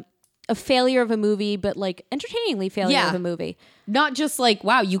a failure of a movie, but like entertainingly failure Yeah. of a movie. Not just like,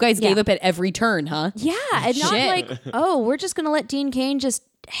 wow, you guys gave Yeah. up at every turn, huh? Yeah, and not Shit. like, oh, we're just going to let Dean Cain just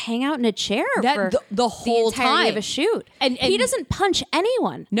hang out in a chair That- for the whole entirety time. of a shoot. And he doesn't punch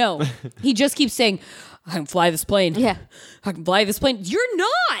anyone. No. He just keeps saying, I can fly this plane. Yeah. I can fly this plane. You're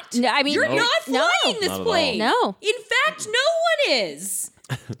not. No, I mean, You're no. not No. flying this Not at plane. all. No. In fact, no one is.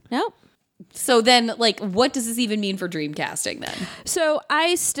 No. So then, like, what does this even mean for Dreamcasting then? So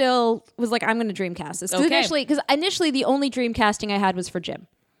I still was like, I'm going to Dreamcast this. Okay. Because initially the only Dreamcasting I had was for Jim.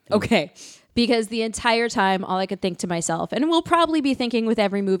 Okay. Because the entire time, all I could think to myself, and we'll probably be thinking with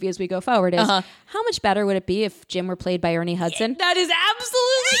every movie as we go forward, is how much better would it be if Jim were played by Ernie Hudson? That is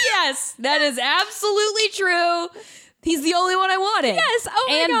absolutely yes. That is absolutely true. He's the only one I wanted. Yes. Oh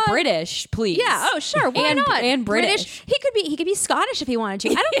my and God. British, please. Yeah. Oh, sure. Why not? And British. He could be Scottish if he wanted to.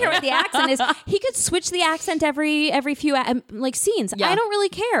 I don't care what the accent is. He could switch the accent every few like scenes. Yeah. I don't really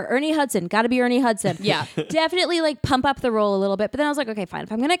care. Ernie Hudson. Got to be Ernie Hudson. Yeah. Definitely like pump up the role a little bit. But then I was like, okay, fine.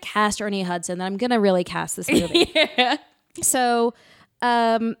 If I'm gonna cast Ernie Hudson, then I'm gonna really cast this movie. So,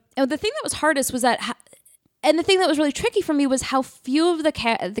 and the thing that was hardest was that. And the thing that was really tricky for me was how few of the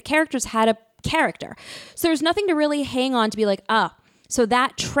characters had a character. So there's nothing to really hang on to be like, so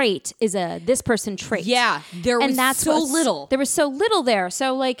that trait is a this person trait. Yeah, there was so little. There was so little there.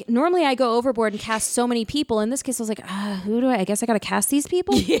 So like normally I go overboard and cast so many people. In this case, I was like, who do I guess I got to cast these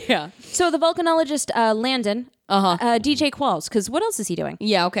people. Yeah. So the volcanologist Landon, DJ Qualls, because what else is he doing?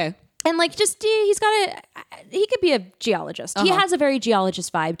 Yeah, okay. And like, just he could be a geologist. He has a very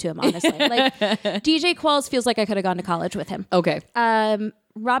geologist vibe to him, honestly. Like DJ Qualls feels like I could have gone to college with him. Okay.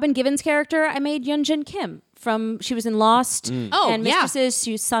 Robin Givens' character, I made Yunjin Kim she was in Lost Oh, and yeah.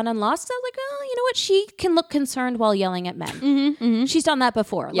 Mistresses Son on Lost. So I was like, oh, you know what? She can look concerned while yelling at men. She's done that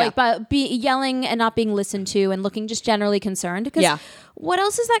before. Yeah. Like, but yelling and not being listened to and looking just generally concerned. Because Yeah. what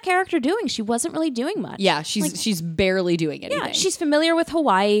else is that character doing? She wasn't really doing much. Yeah, she's barely doing anything. Yeah, she's familiar with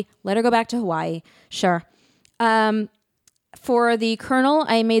Hawaii. Let her go back to Hawaii. Sure. For the Colonel,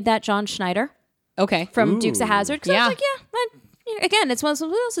 I made that John Schneider okay. from Dukes of Hazzard. 'Cause I Yeah. was like, again, it's one of those,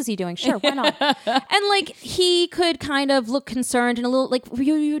 what else is he doing? Sure, why not? And like, he could kind of look concerned and a little, like,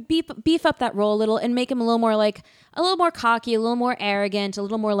 you would beef up that role a little and make him a little more cocky, a little more arrogant, a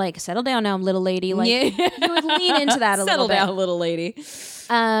little more like, settle down now, little lady. Like, you would lean into that a little bit. Settle down, little lady.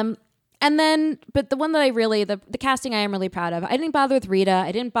 And then, but the one that I really, the casting I am really proud of, I didn't bother with Rita.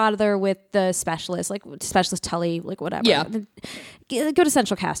 I didn't bother with the specialist, like specialist Tully, like whatever. Yeah. Go to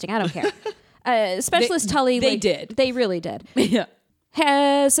Central Casting. I don't care. Specialist Tully. They like, did. They really did. Yeah.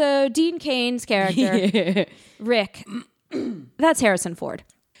 So Dean Kane's character, Rick, that's Harrison Ford.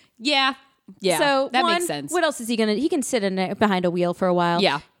 Yeah. Yeah. So that makes sense. What else is he going to, he can sit behind a wheel for a while.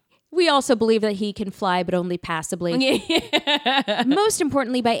 Yeah. We also believe that he can fly, but only passably. Most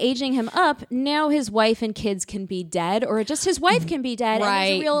importantly, by aging him up, now his wife and kids can be dead, or just his wife can be dead. And Right,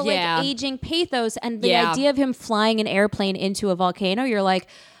 there's a real yeah. like aging pathos, and the Yeah. idea of him flying an airplane into a volcano, you're like,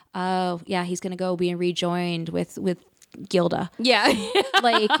 oh yeah, he's gonna go be rejoined with Gilda. Yeah.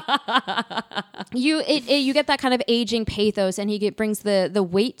 Like you get that kind of aging pathos, and he brings the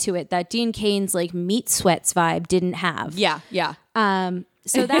weight to it that Dean Kane's like meat sweats vibe didn't have. Yeah. Yeah.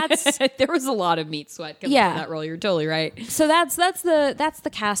 So that's There was a lot of meat sweat coming Yeah. from that role. You're totally right. so that's the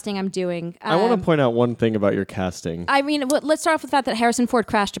casting I'm doing. I want to point out one thing about your casting. I mean, let's start off with the fact that Harrison Ford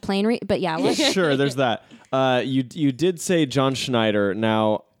crashed a plane. But yeah, Sure, there's that. You did say John Schneider.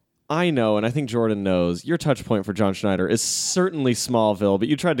 Now, I know, and I think Jordan knows, your touch point for John Schneider is certainly Smallville, but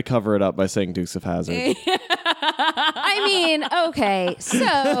you tried to cover it up by saying Dukes of Hazzard. I mean, okay, so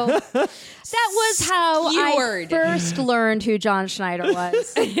that was how Skewered. I first learned who John Schneider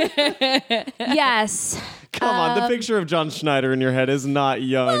was. Yes. Come on, the picture of John Schneider in your head is not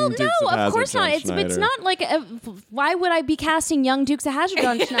young Dukes No, of Hazzard. of course John not. It's Schneider. not like why would I be casting young Dukes of Hazzard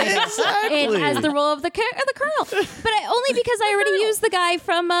John Schneider as the role of the Colonel? But only because I already used the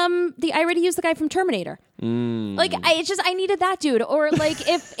guy from Terminator. Like I needed that dude, or like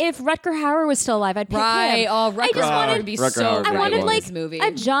if Rutger Hauer was still alive, I'd pick Right. him. Oh, Rutger Hauer would be Rutger so Hauer would great be I wanted in like this movie.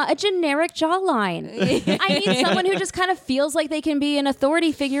 a generic jawline. I need someone who just kind of feels like they can be an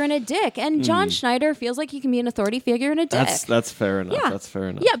authority figure and a dick. And John Schneider feels like he can be an authority figure and a dick. That's fair enough. Yeah. That's fair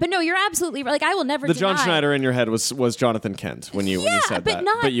enough. Yeah, but no, you're absolutely right. Like I will never The deny. John Schneider in your head was Jonathan Kent when you said but that.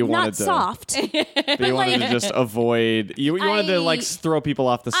 not but you wanted not to soft. But you wanted to just avoid. You wanted to like I- throw people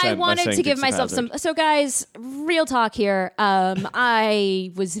off the scent. I by wanted saying to give Dukes of myself Hazzard. some. So, guys, real talk here.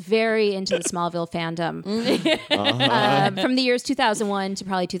 I was very into the Smallville fandom from the years 2001 to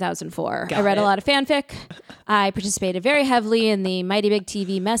probably 2004. I read a lot of fanfic. I participated very heavily in the Mighty Big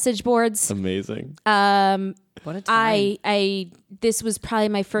TV message boards. Amazing. What a time. This was probably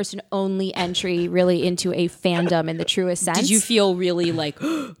my first and only entry really into a fandom in the truest sense. Did you feel really like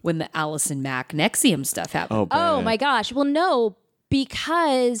when the Allison Mack Nexium stuff happened? Oh man. my gosh. Well, no,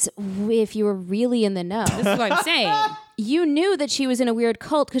 because if you were really in the know, This is what I'm saying. you knew that she was in a weird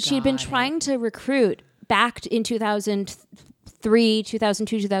cult because she had been trying to recruit back in 2003,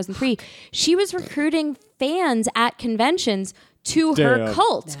 2002, 2003. She was recruiting fans at conventions to her Damn.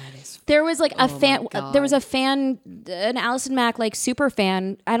 cult. There was like a fan. God. There was a fan, an Allison Mack like super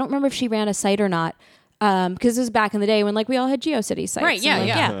fan. I don't remember if she ran a site or not, because this was back in the day when like we all had GeoCities sites. Right, yeah, and,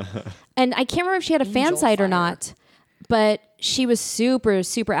 like, yeah. And I can't remember if she had a fan site or not. But she was super,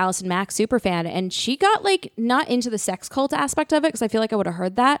 super Allison Mack super fan, and she got like not into the sex cult aspect of it because I feel like I would have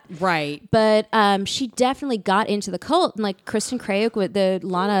heard that. Right. But she definitely got into the cult, and like Kristen Krajuk with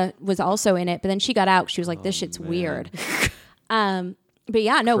Lana was also in it, but then she got out. She was like, "This shit's weird." But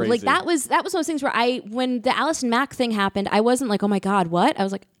yeah, no, Crazy. like that was one of those things where when the Allison Mack thing happened, I wasn't like, "Oh my god, what?" I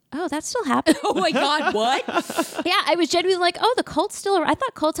was like, "Oh, that's still happening." Oh my God, what? Yeah, I was genuinely like, "Oh, the cult's still around." I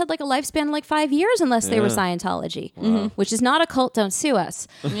thought cults had like a lifespan of like 5 years unless they were Scientology, which is not a cult. Don't sue us.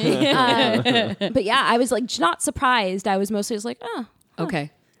 But yeah, I was like not surprised. I was mostly just like, "Oh."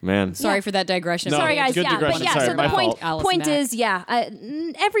 Okay. Man. Sorry for that digression. No, Sorry, guys. good Yeah, digression. but yeah. Sorry, So my the point, fault. Allison point Mack. is, yeah,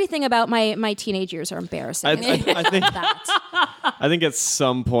 everything about my teenage years are embarrassing. I think that. I think at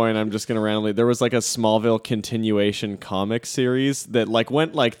some point I'm just gonna randomly. There was like a Smallville continuation comic series that like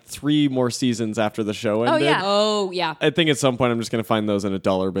went like 3 more seasons after the show ended. yeah. Oh, yeah. I think at some point I'm just gonna find those in a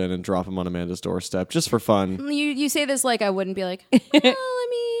dollar bin and drop them on Amanda's doorstep just for fun. You say this like I wouldn't be like, well, I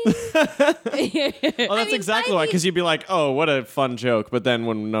mean, Oh, that's exactly why. Because you'd be like, "Oh, what a fun joke," but then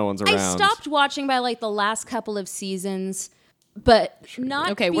when no one's around, I stopped watching by like the last couple of seasons, but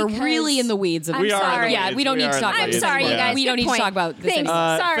not. Okay, we're because- really in the weeds. Of I'm We are in the sorry. Yeah, weeds. we don't We need are to in talk the about I'm this weeds. sorry, you anymore. guys. We don't Good need to point. talk about this Thanks.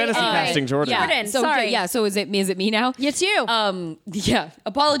 anymore. Sorry. fantasy Anyway. casting, Jordan. Yeah. Jordan, So sorry. yeah. So is it me now? It's you. Yeah.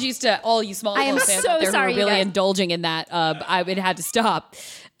 Apologies to all you small I am fans so out there sorry, who you are really guys. indulging in that. It had to stop.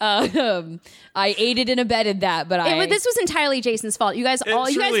 I aided and abetted that, but This was entirely Jason's fault. You guys, all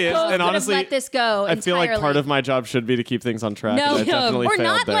you guys truly is, both and could honestly, have let this go. I feel like part entirely. of my job should be to keep things on track. No, and I definitely Or failed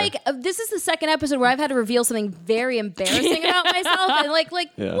not there. like this is the second episode where I've had to reveal something very embarrassing about myself, and like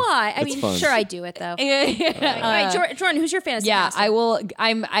Yeah, why? I it's mean, fun. sure I do it though. All right, Jordan, who's your fantasy? Yeah, casting? I will.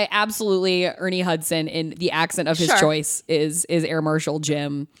 I absolutely Ernie Hudson in the accent of his Sure. choice is Air Marshal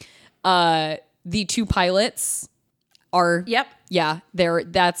Jim. The 2 pilots are Yep. yeah.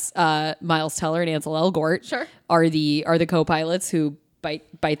 That's Miles Teller and Ansel Elgort. Sure. Are the co-pilots who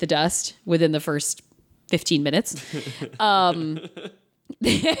bite the dust within the first 15 minutes. I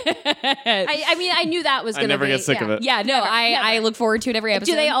mean, I knew that was I going to never be. get sick yeah. of it. Yeah, no, I look forward to it every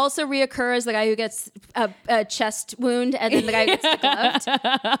episode. Do they also reoccur as the guy who gets a chest wound and then the guy who gets the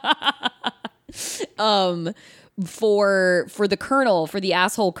glove? For the Colonel, for the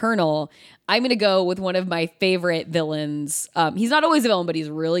asshole Colonel, I'm gonna go with one of my favorite villains. He's not always a villain, but he's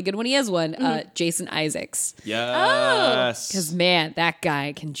really good when he is one. Jason Isaacs, Yes. because man, that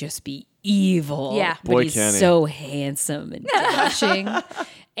guy can just be evil. Yeah. but Boy, he's can he. so handsome and dashing,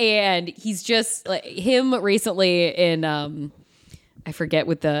 and he's just like him recently in I forget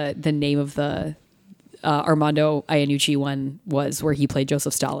what the name of the Armando Iannucci one was, where he played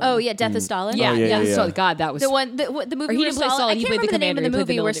Joseph Stalin. Oh yeah, Death of Stalin. yeah, Oh, yeah, yeah. yeah, So, yeah. God, that was The one, the movie Or he where didn't play Stalin. Stalin, I he can't played the remember the name of the commander, he played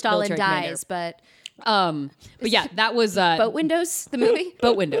movie the where Stalin military dies, but but yeah, that was Boat Windows, the movie.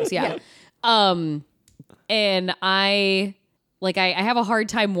 Boat Windows, yeah. And I have a hard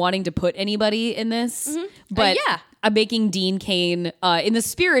time wanting to put anybody in this, but yeah. I'm making Dean Cain in the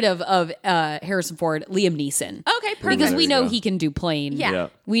spirit of Harrison Ford, Liam Neeson. Okay, perfect. Because There we you know go. he can do plane. Yeah. Yeah.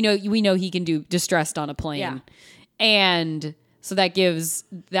 We know he can do distressed on a plane. Yeah. And so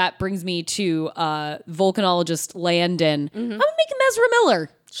that brings me to volcanologist Landon. I'm gonna make him Ezra Miller.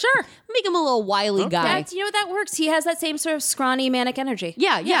 Sure. Make him a little wily guy. You know what, that works. He has that same sort of scrawny manic energy.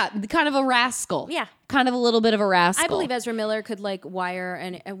 Yeah, kind of a rascal. Yeah. Kind of a little bit of a rascal. I believe Ezra Miller could like wire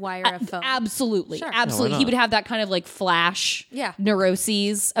a phone. Absolutely. Sure. Absolutely. why He not? would have that kind of like flash Yeah.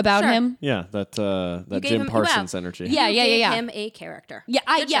 neuroses about Sure. him. Yeah, that gave Jim him- Parsons wow. energy. Yeah, You yeah, gave yeah. him a character. Yeah,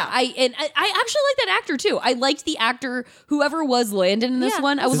 I actually like that actor too. I liked the actor, whoever was Landon in this Yeah,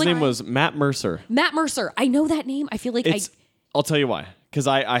 one. I was His like, name was Matt Mercer. Matt Mercer. I know that name. I feel like I'll tell you why. Because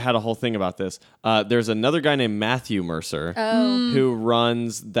I had a whole thing about this. There's another guy named Matthew Mercer who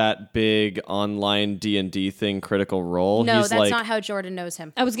runs that big online D&D thing, Critical Role. No, He's that's like, not how Jordan knows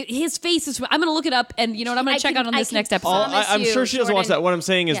him. his face is. I'm gonna look it up, and you know what? I'm gonna check out on this next episode. promise I'm you, sure she doesn't watch Jordan- that. What I'm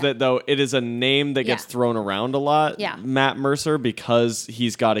saying is Yeah. that though it is a name that gets Yeah. thrown around a lot. Yeah. Matt Mercer, because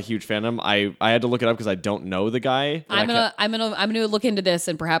he's got a huge fandom. I had to look it up because I don't know the guy. but I'm gonna look into this,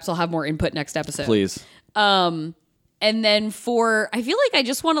 and perhaps I'll have more input next episode. please. And then I feel like I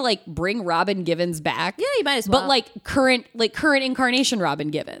just want to like bring Robin Givens back. Yeah, you might as well. But like current incarnation Robin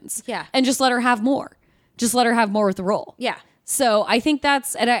Givens. Yeah. And just let her have more. Just let her have more with the role. Yeah. So I think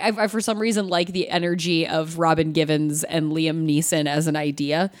that's, and I for some reason like the energy of Robin Givens and Liam Neeson as an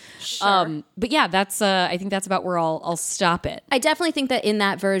idea. Sure. But yeah, that's I think that's about where I'll stop it. I definitely think that in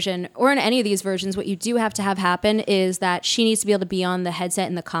that version, or in any of these versions, what you do have to have happen is that she needs to be able to be on the headset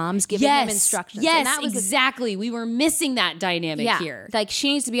and the comms, giving him instructions. Yes, And that was exactly. We were missing that dynamic here. Like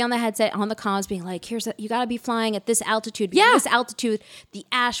she needs to be on the headset, on the comms, being like, you got to be flying at this altitude. Because Yeah. at this altitude, the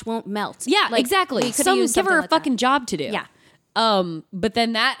ash won't melt. Yeah, Like, exactly. we coulda used Give her something a like that. fucking job to do. Yeah. But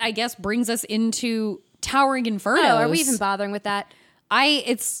then that, I guess, brings us into Towering Inferno. Oh, are we even bothering with that?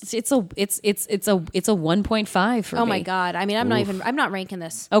 It's a 1.5 for me. Oh my god! I mean, I'm not ranking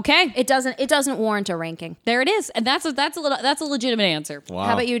this. Okay, It doesn't warrant a ranking. there it is, and that's a legitimate answer. Wow.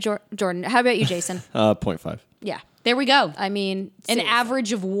 How about you, Jordan? How about you, Jason? 0.5. Yeah. There we go. I mean, An seriously.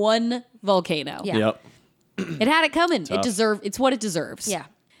 average of one volcano. Yeah. Yep. It had it coming. It's what it deserves. Yeah.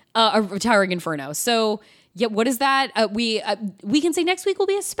 A Towering Inferno. So yeah, what is that? We can say next week will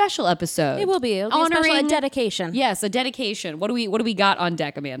be a special episode. It will be. It'll be a special, a dedication. Yes, a dedication. What do we got on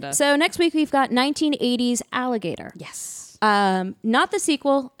deck, Amanda? So next week we've got 1980s Alligator. Yes. Not the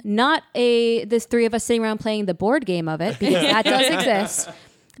sequel, not this three of us sitting around playing the board game of it, because that does exist.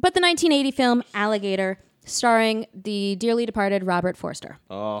 But the 1980 film Alligator, starring the dearly departed Robert Forster.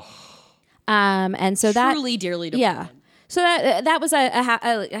 Oh. Truly And so that dearly departed. yeah. So that was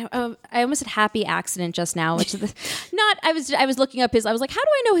I almost said happy accident just now, which is not. I was looking up his. I was like, how do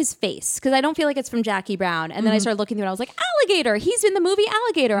I know his face? Because I don't feel like it's from Jackie Brown. And then I started looking through it. I was like, Alligator. He's in the movie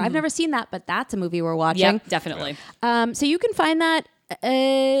Alligator. I've never seen that, but that's a movie we're watching. Yep, definitely. So you can find that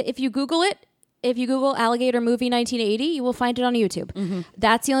if you Google it. If you Google Alligator Movie 1980, you will find it on YouTube.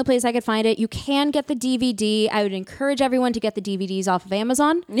 That's the only place I could find it. You can get the DVD. I would encourage everyone to get the DVDs off of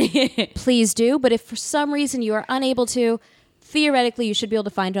Amazon. Please do. But if for some reason you are unable to, theoretically, you should be able to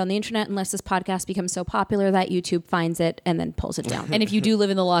find it on the internet unless this podcast becomes so popular that YouTube finds it and then pulls it down. And if you do live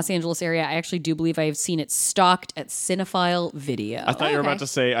in the Los Angeles area, I actually do believe I have seen it stocked at Cinephile Video. I thought you were Okay. about to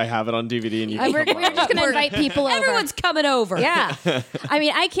say I have it on DVD and you we're can just going to invite people over. Everyone's coming over. Yeah. I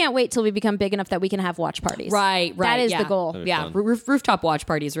mean, I can't wait till we become big enough that we can have watch parties. Right. That is yeah. the goal. Yeah. Rooftop watch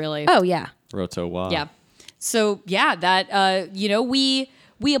parties, really. Oh, yeah. Roto Wow. Yeah. So yeah, that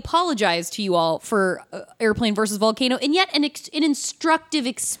we apologize to you all for Airplane versus Volcano, and yet an instructive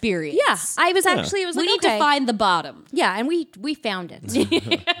experience. Yeah. I was actually, it was We like, need okay. to find the bottom. Yeah, and we found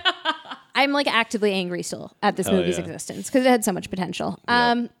it. I'm like actively angry still at this movie's yeah. existence because it had so much potential.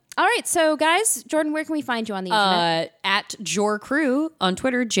 All right, so guys, Jordan, where can we find you on the internet? At JorCrew on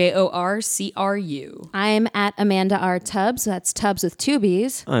Twitter, JORCRU. I'm at Amanda R. Tubbs. That's Tubbs with two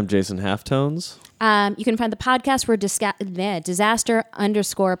B's. I'm Jason Halftones. You can find the podcast. We're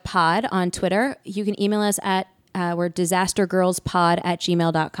disaster_pod on Twitter. You can email us at we're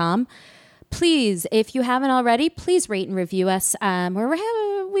disastergirlspod@gmail.com. Please, if you haven't already, please rate and review us.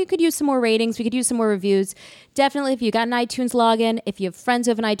 We could use some more ratings. We could use some more reviews. Definitely, if you got an iTunes login, if you have friends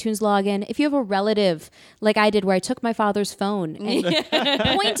who have an iTunes login, if you have a relative like I did where I took my father's phone and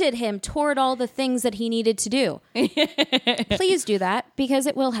pointed him toward all the things that he needed to do, please do that because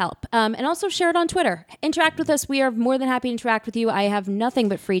it will help. And also share it on Twitter. Interact with us. We are more than happy to interact with you. I have nothing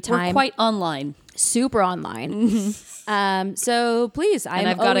but free time. We're quite online. Super online. So please, And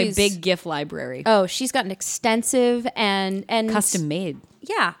I've got a big GIF library. Oh, she's got an extensive and Custom made.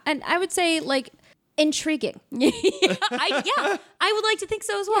 Yeah, and I would say like intriguing. I would like to think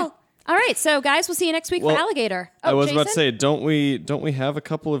so as well. All right, so guys, we'll see you next week Well, for Alligator. I was about to Jason? say, don't we have a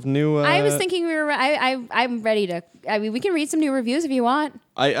couple of new? I was thinking we were. I'm ready to. I mean, we can read some new reviews if you want.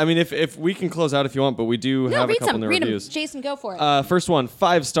 I mean, if we can close out if you want, but we do No, have a read couple some. new Read reviews. them. Jason, go for it. First one,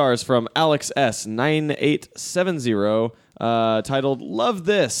 5 stars from Alex S 9870, titled "Love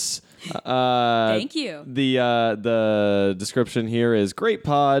This." Thank you. The description here is great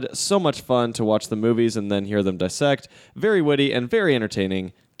pod, so much fun to watch the movies and then hear them dissect. Very witty and very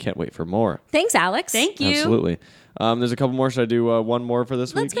entertaining. Can't wait for more. Thanks, Alex. Thank you. Absolutely. There's a couple more. Should I do one more for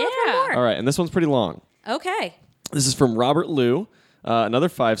this Let's week? go for Yeah. more. All right, and this one's pretty long. Okay. This is from Robert Liu, another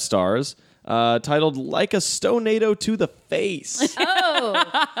 5 stars, titled "Like a Stonado to the Face."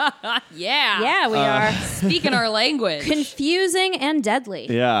 Yeah. Yeah, we are Speaking our language. confusing and deadly.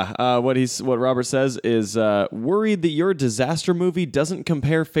 Yeah, what Robert says is worried that your disaster movie doesn't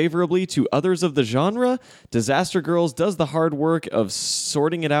compare favorably to others of the genre. Disaster Girls does the hard work of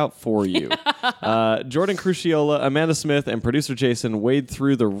sorting it out for you. Jordan Crucchiola, Amanda Smith, and producer Jason wade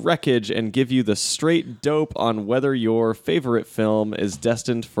through the wreckage and give you the straight dope on whether your favorite film is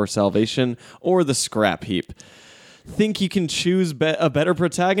destined for salvation or the scrap heap. Think you can choose a better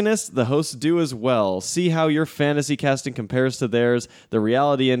protagonist? The hosts do as well. See how your fantasy casting compares to theirs. The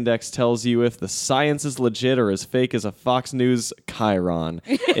Reality Index tells you if the science is legit or as fake as a Fox News chyron.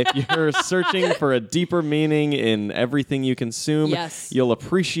 If you're searching for a deeper meaning in everything you consume, Yes. you'll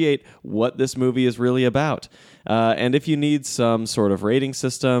appreciate what this movie is really about. And if you need some sort of rating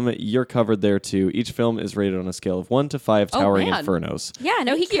system, you're covered there too. Each film is rated on a scale of 1 to 5 towering man. infernos. Yeah,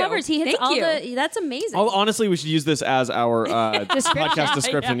 no, Thank he you. covers. He hits Thank all you. the. That's amazing. Honestly, we should use this as our podcast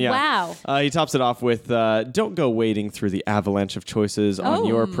description. Yeah. Wow. He tops it off with, don't go wading through the avalanche of choices on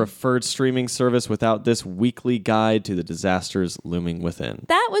your preferred streaming service without this weekly guide to the disasters looming within.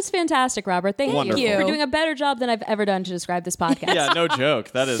 That was fantastic, Robert. Thank Wonderful. you for doing a better job than I've ever done to describe this podcast. Yeah, no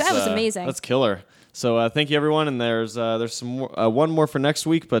joke. That was amazing. That's killer. So thank you, everyone. And there's some more, one more for next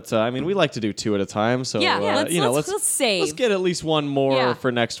week, but I mean, we like to do 2 at a time. So let's save. Let's get at least one more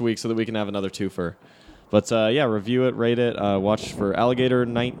for next week so that we can have another twofer. But review it, rate it, watch for Alligator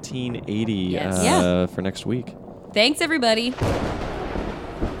 1980 for next week. Thanks, everybody.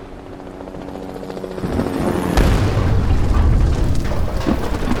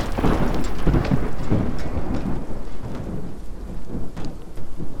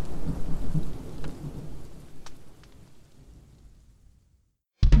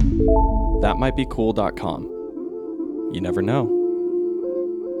 ThatMightBeCool.com. You never know.